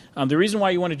 The reason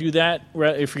why you want to do that,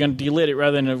 if you're going to delit it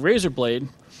rather than a razor blade,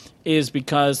 is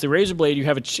because the razor blade you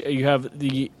have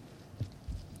the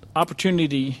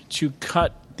opportunity to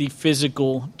cut the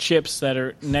physical chips that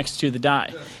are next to the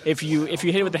die. If you hit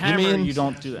it with the hammer, mean- you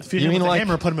don't do that. If you You hit it mean with a like-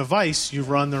 hammer and put them in a vise, you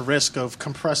run the risk of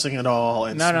compressing it all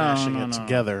and No, smashing no, it no.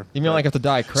 together. You mean like if the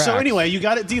die cracks? So anyway, you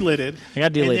got it delitted. I got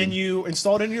And delited. then you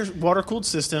installed it in your water-cooled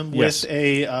system Yes. with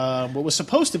a what was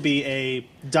supposed to be a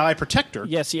die protector.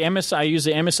 Yes, the MSI. I use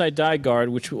the MSI die guard,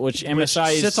 which Which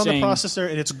MSI is sits on the saying, processor,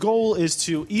 and its goal is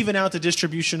to even out the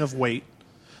distribution of weight,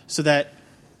 so that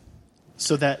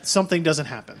so that something doesn't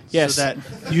happen. Yes. So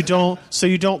that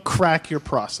you don't crack your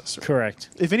processor. Correct.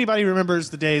 If anybody remembers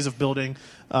the days of building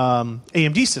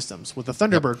AMD systems with the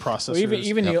Thunderbird processors, Or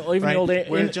even Yep. the old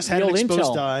where it just had the an old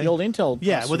exposed Intel, die. the old Intel.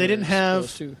 Yeah, well, they didn't have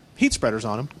processors too. heat spreaders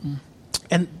on them,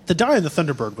 and the die in the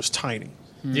Thunderbird was tiny,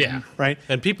 Yeah. right?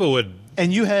 And people would.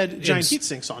 And you had giant Ins- heat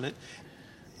sinks on it.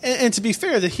 And to be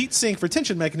fair, the heat sink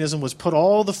retention mechanism was put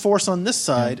all the force on this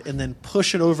side and then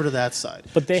push it over to that side.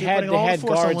 But they So you're had putting all the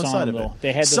force guards one on side them, of it. though.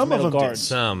 They had those some metal of them guards.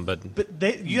 Some, but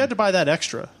you had to buy that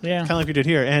extra. Yeah. Kind of like we did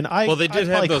here. And I well, they did I have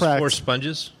probably those cracked, 4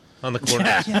 sponges on the corner.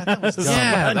 Yeah, that was dumb.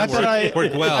 Yeah, that I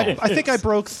worked well. I think I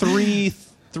broke three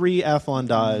Athlon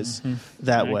dies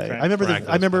that way. cracked- I remember. cracked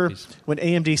I remember those puppies. when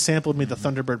AMD sampled me the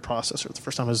Thunderbird processor. The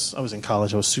first time I was in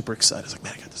college, I was super excited. I was like,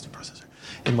 "Man, I got this new processor!"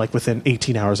 And like within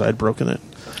 18 hours, I had broken it.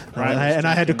 Right. And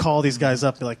I had to call these guys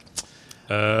up and be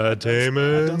like,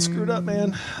 Damon. "Done screwed up,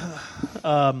 man."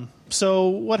 So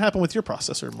what happened with your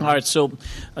processor? All right, so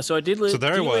I did. So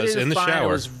there I was, in the fine. shower.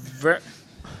 It was very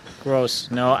gross.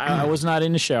 No, I was not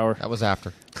in the shower. That was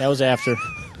after. That was after.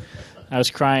 I was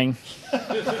crying.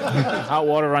 Hot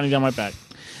water running down my back.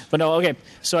 But no, okay.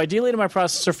 So I deleted my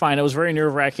processor fine. It was very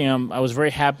nerve-wracking. I was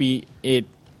very happy it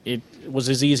was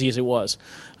as easy as it was.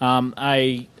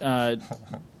 I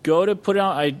go to put it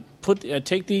on. I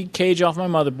take the cage off my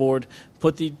motherboard,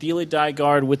 put the delete die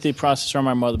guard with the processor on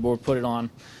my motherboard, put it on.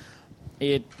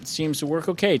 It seems to work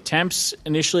okay. Temps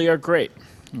initially are great.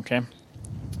 Okay.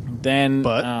 Then,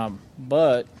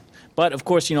 But? but of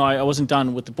course, I wasn't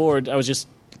done with the board. I was just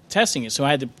testing it, so I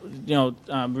had to,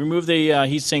 remove the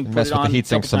heatsink, put Mess it with the on. heatsink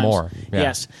couple some times. more. Yeah.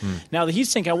 Yes. Now the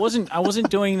heatsink, I wasn't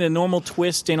doing the normal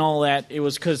twist and all that. It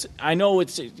was because I know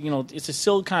it's a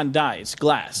silicon die. It's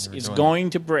glass. It's doing going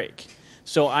to break.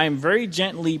 So I am very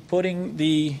gently putting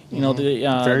the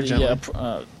Very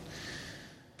gently.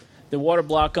 The water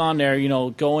block on there.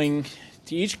 Going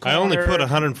to each I corner. only put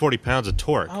 140 pounds of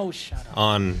torque Oh, shut up.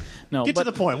 on. No, Get but,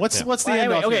 to the point. What's the Well,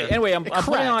 end off here? anyway, I'm It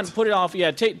putting it on, cracked. put it off.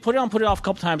 Yeah, put it on, put it off a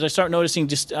couple times. I start noticing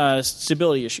just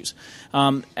stability issues.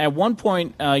 At one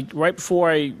point, right before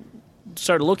I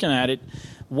started looking at it,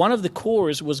 one of the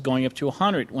cores was going up to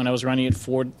 100 when I was running at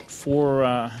 4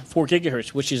 gigahertz,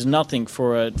 which is nothing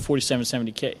for a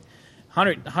 4770K.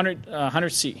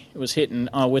 100C it was hitting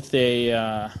with the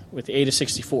Ada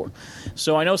 64.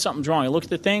 So I know something's wrong. I look at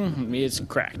the thing, it's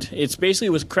cracked. It's basically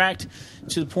was cracked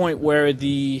to the point where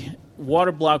the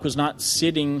water block was not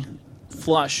sitting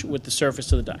flush with the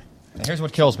surface of the die. And here's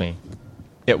what kills me.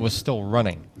 It was still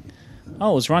running.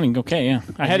 Oh, it was running. Okay, yeah.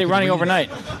 I had it running overnight.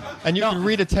 And you can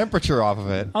read a temperature off of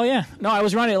it. Oh, yeah. No, I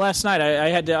was running it last night. I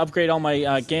had to upgrade all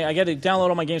my game. I got to download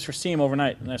all my games for Steam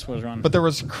overnight, and that's what I was running. But there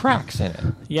was cracks in it.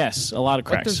 Yes, a lot of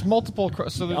Like cracks. there's multiple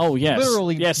cracks. So there's Oh, yes.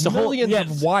 literally Yes, the whole- millions yes.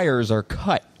 of wires are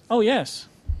cut. Oh, yes.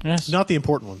 Yes. Not the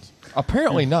important ones.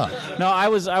 Apparently not. No, I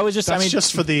was just. That's I mean,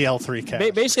 just for the L3 cab.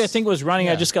 basically, I think it was running.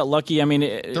 I Yeah. just got lucky. I mean,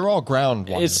 They're all ground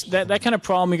wires. it's that kind of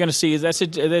problem you're going to see. Is that's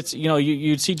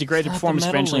you'd see degraded performance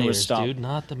eventually with stuff. dude,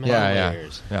 not the metal yeah.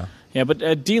 layers. Yeah. Yeah,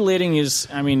 but delidding is.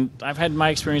 I mean, I've had my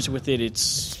experience with it.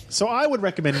 It's So I would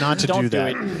recommend not to don't do do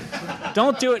that. it.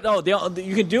 Don't do it. No,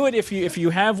 you can do it if you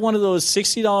have one of those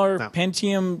 $60 No.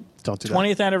 Pentium Don't do that.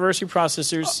 20th anniversary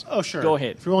processors. Oh, sure. Go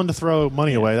ahead. If you're willing to throw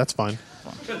money away, that's fine.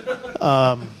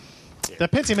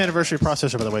 That Pentium anniversary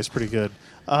processor, by the way, is pretty good.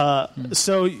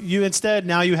 So you instead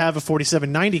now you have a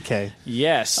 4790K,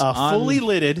 Yes, fully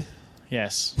lidded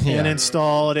Yes. and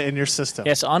installed in your system.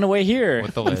 Yes, on the way here.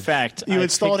 With the in lid. fact, You I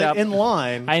installed picked it up- in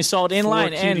line. I installed inline,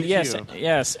 for and QDQ.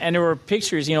 yes, and there were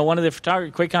pictures. One of the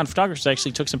QuakeCon photographers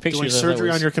actually took some pictures. doing of surgery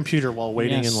those. on your computer while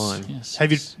waiting Yes, in line. yes,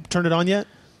 Have you yes. turned it on yet?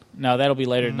 No, that'll be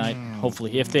later tonight,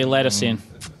 hopefully, if they let us in.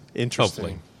 Interesting.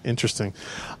 Hopefully. Interesting.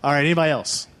 All right. Anybody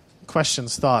else?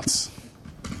 Questions? Thoughts?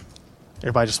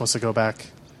 Everybody just wants to go back.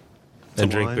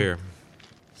 And drink wine. beer.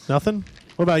 Nothing.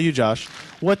 What about you, Josh?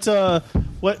 What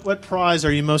prize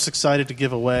are you most excited to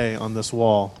give away on this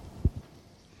wall?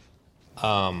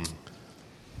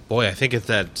 Boy, I think it's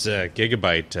that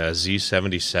Gigabyte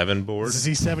Z77 board.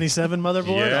 Z77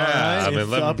 motherboard. Yeah, All right. I've been If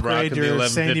you upgrade rocking the your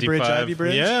Sandy Bridge, 1155. Ivy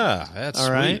Bridge. Yeah, that's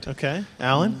All right. sweet. Okay.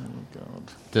 Alan.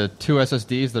 The 2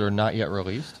 SSDs that are not yet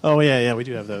released. Oh yeah, we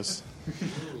do have those.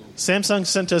 Samsung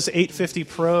sent us 850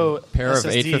 Pro Pair of SSDs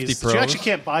 850 that you Pros. actually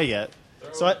can't buy yet.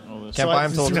 So I Can't buy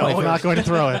 'em till the no, we're 25th. not going to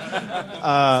throw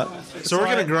it. So we're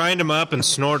going to grind them up and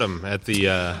snort them at the.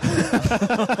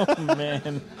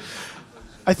 Man,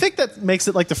 I think that makes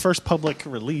it like the first public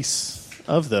release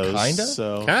of those. Kinda?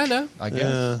 So Kinda. I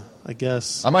guess. I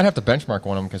guess. I might have to benchmark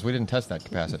one of them because we didn't test that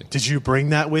capacity. Did you bring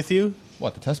that with you?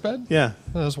 What, the test bed? Yeah.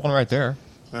 There's one right there.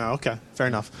 Oh, okay, fair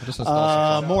enough. Just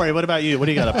install Maury, what about you? What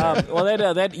do you got up there? Well,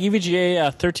 that EVGA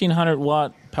 1300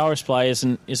 watt power supply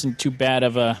isn't too bad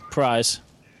of a prize.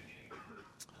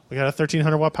 We got a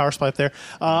 1300 watt power supply up there.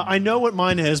 I know what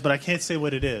mine is, but I can't say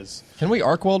what it is. Can we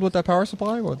arc weld with that power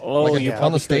supply? Oh, like you on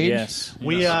probably the could, stage? yes.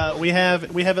 We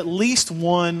have at least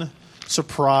one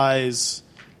surprise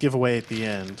giveaway at the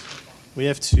end. We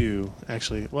have two,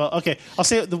 actually. Well, okay. I'll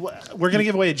say we're going to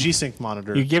give away a G-Sync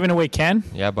monitor You're giving away Ken?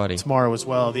 Yeah, buddy. tomorrow as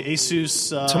well. The Asus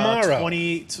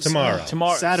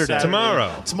Tomorrow. Saturday.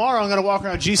 Tomorrow. Tomorrow I'm going to walk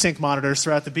around G-Sync monitors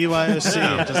throughout the BYOC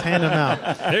and just hand them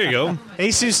out. There you go.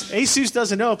 Asus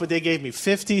doesn't know it, but they gave me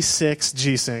 56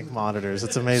 G-Sync monitors.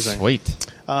 It's amazing. Sweet.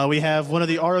 We have one of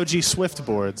the ROG Swift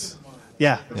boards.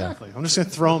 Yeah, exactly. I'm just going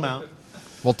to throw them out.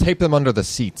 We'll tape them under the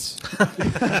seats.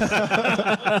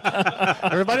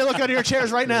 Everybody look under your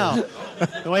chairs right now.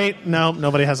 Wait, no,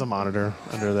 nobody has a monitor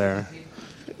under there.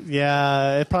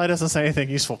 Yeah, it probably doesn't say anything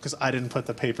useful because I didn't put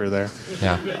the paper there.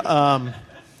 Yeah.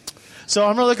 So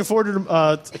I'm really looking forward to.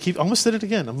 I almost did it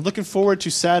again. I'm looking forward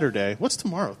to Saturday. What's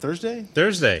tomorrow? Thursday?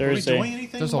 Thursday. Are we Thursday. doing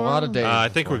anything? There's a tomorrow? lot of days. I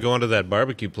think we're going to that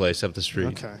barbecue place up the street.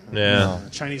 Okay. Yeah.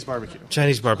 Chinese barbecue.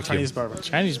 Chinese barbecue. Chinese barbecue.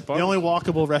 Chinese bar. The only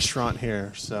walkable restaurant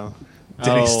here. So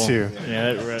Denny's too.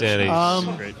 Yeah, that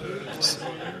Denny's. great.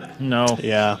 No.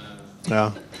 Yeah.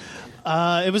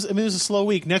 It was a slow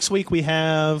week. Next week we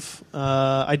have.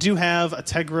 I do have a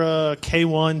Tegra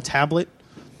K1 tablet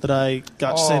that I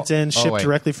got sent in, shipped wait.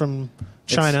 directly from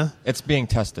China. It's being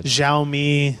tested.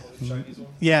 Xiaomi.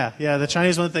 Yeah, the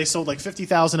Chinese one that they sold like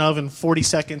 50,000 of in 40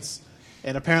 seconds.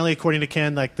 And apparently, according to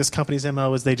Ken, like this company's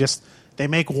MO is they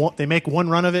make one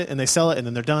run of it and they sell it and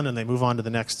then they're done and they move on to the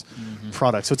next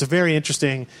product. So it's a very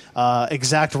interesting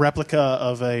exact replica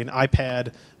of an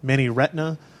iPad Mini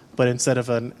Retina, but instead of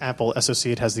an Apple SoC,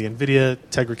 it has the NVIDIA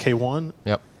Tegra K1.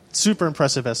 Yep. Super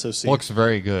impressive SoC. Looks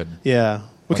very good. Yeah.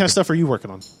 What kind of stuff are you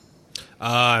working on?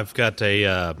 I've got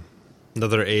another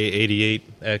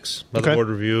A88X motherboard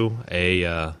review,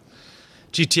 a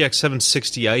GTX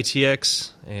 760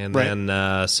 ITX, and Right.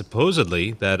 then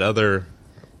supposedly that other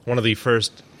one of the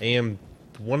first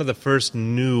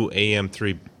new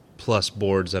AM3 Plus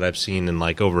boards that I've seen in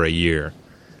like over a year.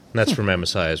 And that's from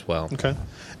MSI as well. Okay.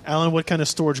 Alan, what kind of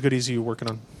storage goodies are you working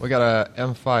on? We got a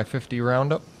M550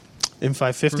 Roundup,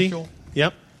 M550? Crucial.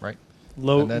 Yep. right?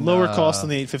 Lower And then, cost than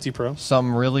the 850 Pro.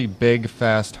 Some really big,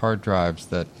 fast hard drives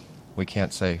that we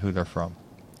can't say who they're from.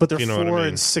 But they're You know 4 what I mean.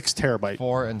 and 6 terabyte.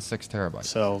 4 and 6 terabytes.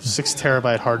 So 6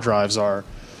 terabyte hard drives are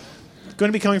going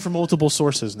to be coming from multiple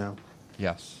sources now.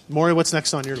 Yes. Maury, what's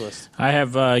next on your list? I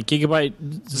have Gigabyte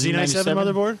Z97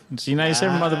 motherboard?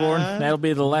 Z97 motherboard. That'll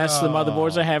be the last of the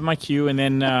motherboards I have in my queue, and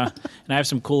then and I have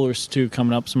some coolers too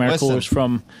coming up. Some air Listen. coolers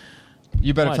from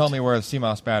You better What? tell me where the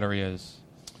CMOS battery is.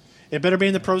 It better be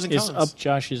in the pros and is cons. up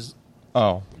Josh's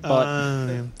Oh.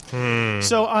 butt.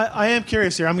 So I am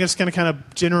curious here. I'm just going to kind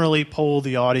of generally poll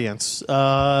the audience.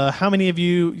 How many of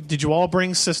you, did you all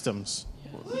bring systems?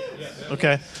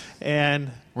 Okay. And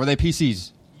Were they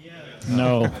PCs?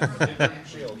 No.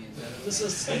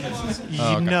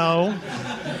 no,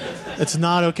 it's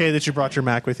not okay that you brought your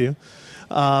Mac with you.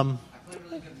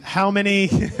 How many?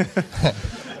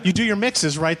 You do your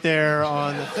mixes right there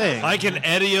on the thing. I can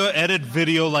edit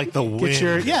video like the wind.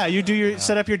 You do your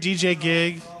set up your DJ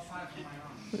gig.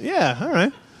 Yeah, all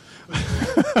right.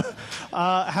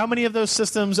 How many of those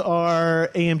systems are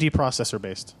AMD processor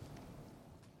based?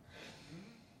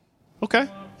 Okay.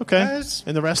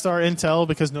 And the rest are Intel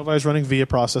because nobody's running VIA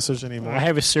processors anymore. I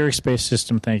have a Series-based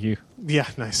system, thank you. Yeah,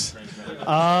 nice.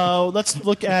 Let's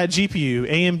look at GPU.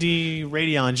 AMD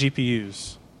Radeon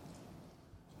GPUs.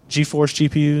 GeForce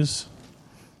GPUs.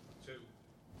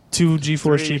 Two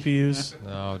GeForce GPUs.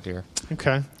 Oh, dear.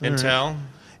 Okay. all right. Intel.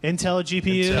 Intel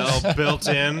GPUs. Intel built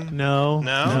in. No.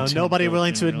 No? Nobody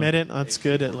willing to admit it. That's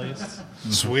good, at least.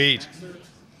 Sweet.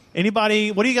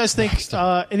 Anybody? What do you guys think?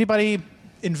 Anybody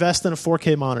invest in a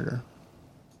 4K monitor?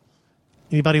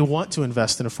 Anybody want to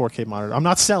invest in a 4K monitor? I'm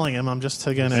not selling them. I'm just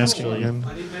again asking again.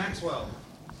 I need Maxwell.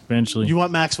 Eventually. You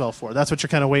want Maxwell for? That's what you're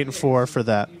kind of waiting for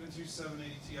that. Even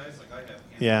 2780 Ti's like I have. can't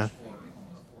Yeah. afford a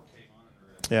 4K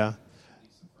monitor. Yeah.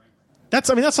 That's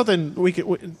something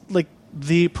like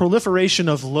the proliferation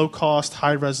of low-cost,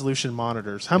 high-resolution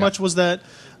monitors. How much was that?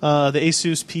 The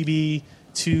Asus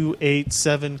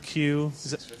PB287Q,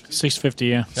 is it 650,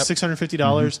 yeah.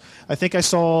 $650. I think I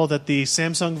saw that the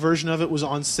Samsung version of it was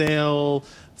on sale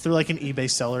through like an eBay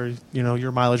seller. You know,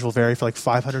 your mileage will vary for like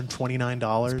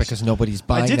 $529. Because nobody's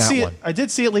buying that one. I did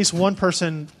see at least one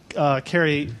person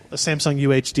carry a Samsung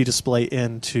UHD display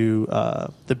into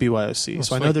the BYOC.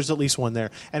 So I know sweet. there's at least one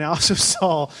there. And I also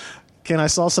saw I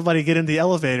saw somebody get in the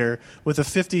elevator with a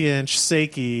 50-inch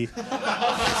Seiki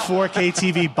 4K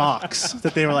TV box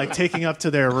that they were like taking up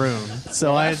to their room.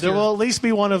 So there will at least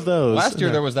be one of those. Last year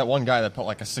there was that one guy that put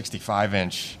like a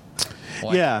 65-inch.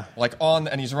 Yeah. Like on,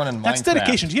 and he's running Minecraft. That's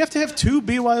dedication. Do you have to have 2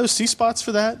 BYOC spots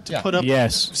for that to put up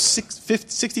Yes.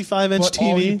 65-inch But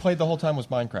all he TV? played the whole time was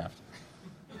Minecraft.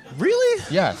 Really?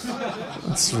 Yes.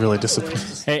 That's really disappointing.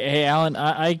 Hey, Alan,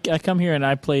 I come here and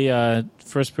I play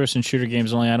first-person shooter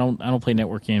games only. I don't play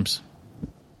network games.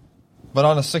 But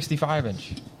on a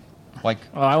 65-inch. Like,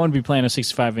 Oh, I wouldn't be playing a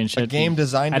 65-inch. a game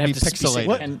designed to be pixelated.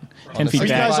 What? 10 On the feet Are you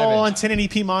back. guys all 65-inch. on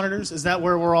 1080p monitors? Is that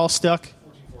where we're all stuck?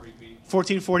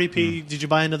 1440p. Did you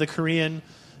buy into the Korean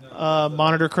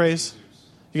monitor craze?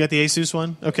 You got the Asus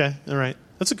one? Okay, all right.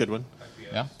 That's a good one.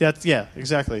 Yeah. Yeah,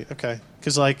 exactly. Okay.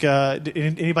 Because, like,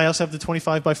 anybody else have the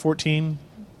 25 by 14?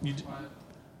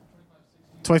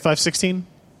 2516?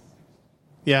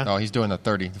 Yeah. No, he's doing the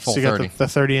 30, the full so you got 30. the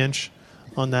 30-inch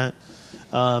on that.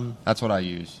 That's what I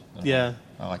use. Yeah.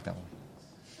 I like that one.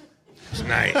 It's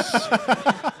nice.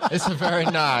 It's very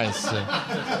nice.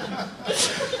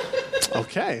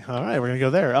 Okay. All right. We're going to go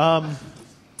there.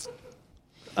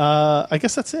 I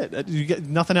guess that's it. You get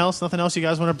nothing else? Nothing else you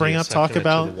guys want to bring up? Talk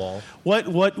about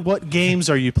what games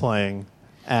are you playing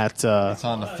at It's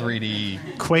on the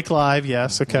 3D, Quake Live?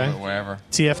 Yes. Okay. wherever.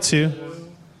 TF2.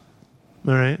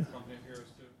 All right.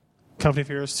 Company of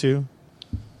Heroes 2.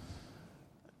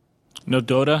 No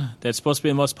Dota. That's supposed to be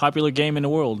the most popular game in the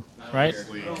world, right?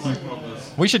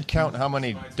 We should count how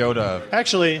many Dota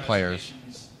Actually, players.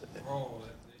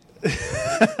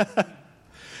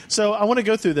 so I want to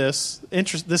go through this.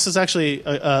 This is actually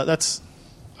I'll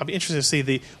be interested to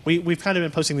see we've kind of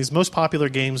been posting these most popular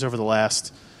games over the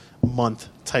last month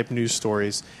type news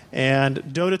stories, and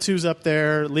Dota 2's up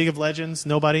there. League of Legends,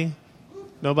 nobody,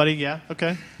 yeah,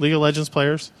 okay. League of Legends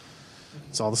players,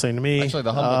 it's all the same to me. Actually,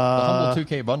 the Humble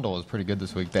 2K bundle is pretty good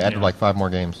this week. They added like 5 more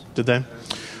games. Did they?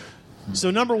 So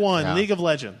number 1, Yeah. League of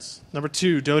Legends. Number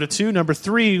 2, Dota 2. Number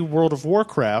 3, World of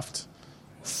Warcraft.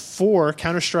 4,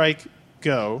 Counter-Strike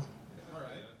Go.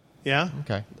 Yeah.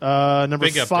 Okay. Number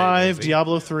Big update, 5, maybe.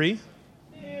 Diablo 3.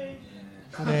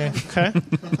 Okay.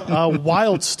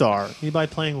 WildStar.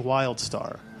 Anybody playing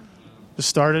WildStar? Just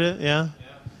started it, yeah?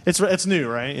 It's new,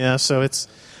 right? Yeah, so it's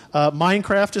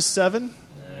Minecraft is 7.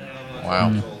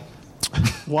 Wow.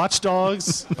 Watch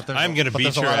Dogs. I'm going to beat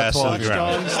there's a your lot of ass on 12 the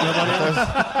ground. Dogs.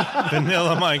 Nobody?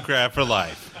 Vanilla Minecraft for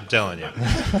life. I'm telling you.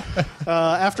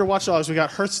 After Watch Dogs, we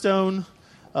got Hearthstone,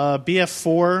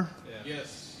 BF4.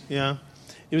 Yes. Yeah.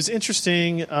 It was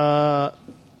interesting. So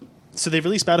they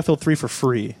released Battlefield 3 for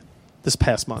free this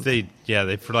past month. They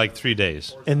for like 3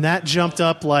 days. And that jumped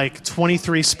up like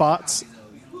 23 spots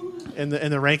in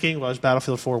the ranking, whereas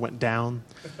Battlefield 4 went down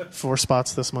 4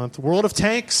 spots this month. World of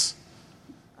Tanks.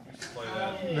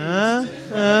 Yeah.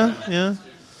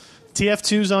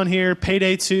 TF2's on here.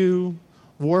 Payday 2.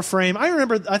 Warframe.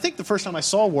 I think the first time I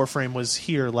saw Warframe was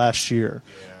here last year.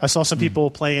 I saw some people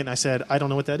playing it, and I said, I don't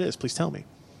know what that is. Please tell me.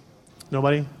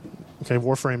 Nobody? Okay,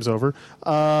 Warframe's over.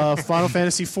 Final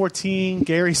Fantasy 14,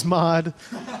 Gary's Mod,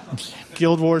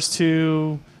 Guild Wars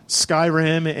 2,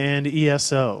 Skyrim, and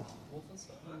ESO.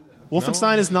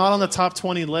 Wolfenstein is not on the top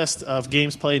 20 list of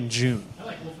games played in June.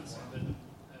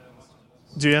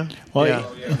 Do you? Well,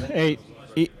 yeah. Hey,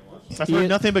 I've heard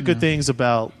nothing but good things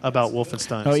about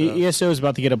Wolfenstein. no, so. ESO is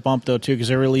about to get a bump though too because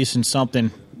they're releasing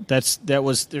something. They're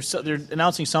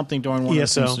announcing something during one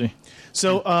ESO. of the things.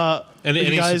 So, Any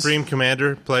you guys, Supreme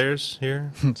Commander players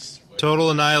here?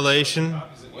 Total Annihilation.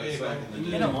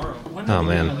 Oh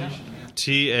man.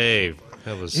 TA.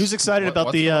 That was. who's excited about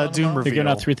what's the going on Doom tomorrow? reveal? They're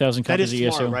giving out 3,000 That is copies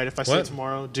of tomorrow, ESO. right? If I say What?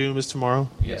 tomorrow, Doom is tomorrow.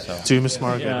 So. Doom is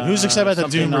tomorrow. Yeah, Who's excited about the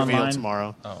something Doom reveal online.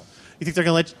 tomorrow? Oh. You think they're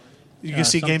gonna let you can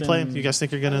see something- gameplay? You guys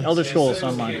think you're gonna? Elder Scrolls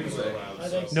Online.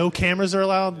 No cameras are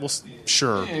allowed. Well,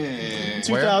 sure.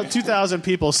 2,000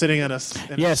 people sitting in a.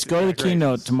 Yes, go to the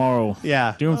keynote tomorrow.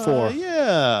 Yeah. Doom 4.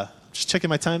 Yeah. Just checking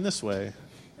my time this way.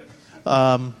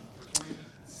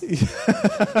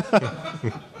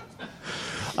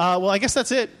 Well, I guess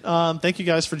that's it. Thank you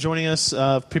guys for joining us.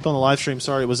 People on the live stream,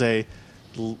 sorry it was a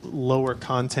lower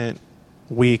content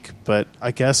week, but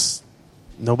I guess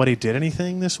nobody did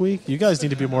anything this week. You guys need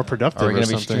to be more productive. Are we going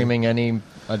going to be streaming any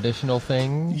additional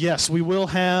things? Yes, we will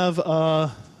have.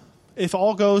 If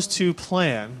all goes to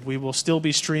plan, we will still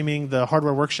be streaming the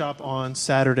Hardware Workshop on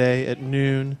Saturday at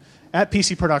noon at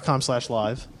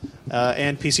pcper.com/live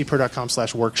and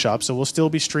pcper.com/workshop. So we'll still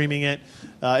be streaming it.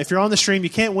 If you're on the stream, you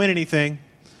can't win anything.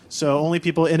 So only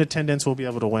people in attendance will be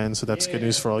able to win. So that's good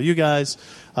news for all you guys.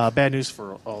 Bad news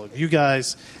for all of you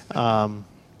guys.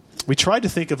 We tried to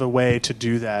think of a way to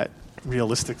do that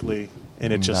realistically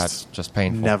and it That's just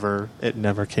painful. It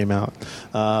never came out.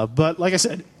 But like I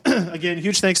said, again,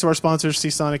 huge thanks to our sponsors,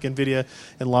 Seasonic, NVIDIA,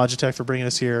 and Logitech for bringing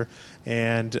us here,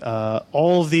 and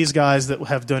all of these guys that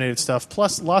have donated stuff,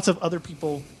 plus lots of other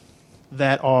people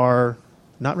that are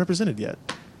not represented yet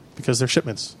because their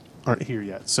shipments aren't here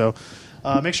yet. So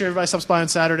make sure everybody stops by on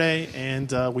Saturday,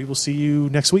 and we will see you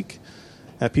next week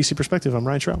at PC Perspective. I'm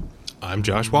Ryan Trout. I'm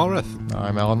Josh Walrath.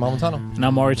 I'm Alan Malmontano. And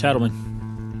I'm Maury Tattleman.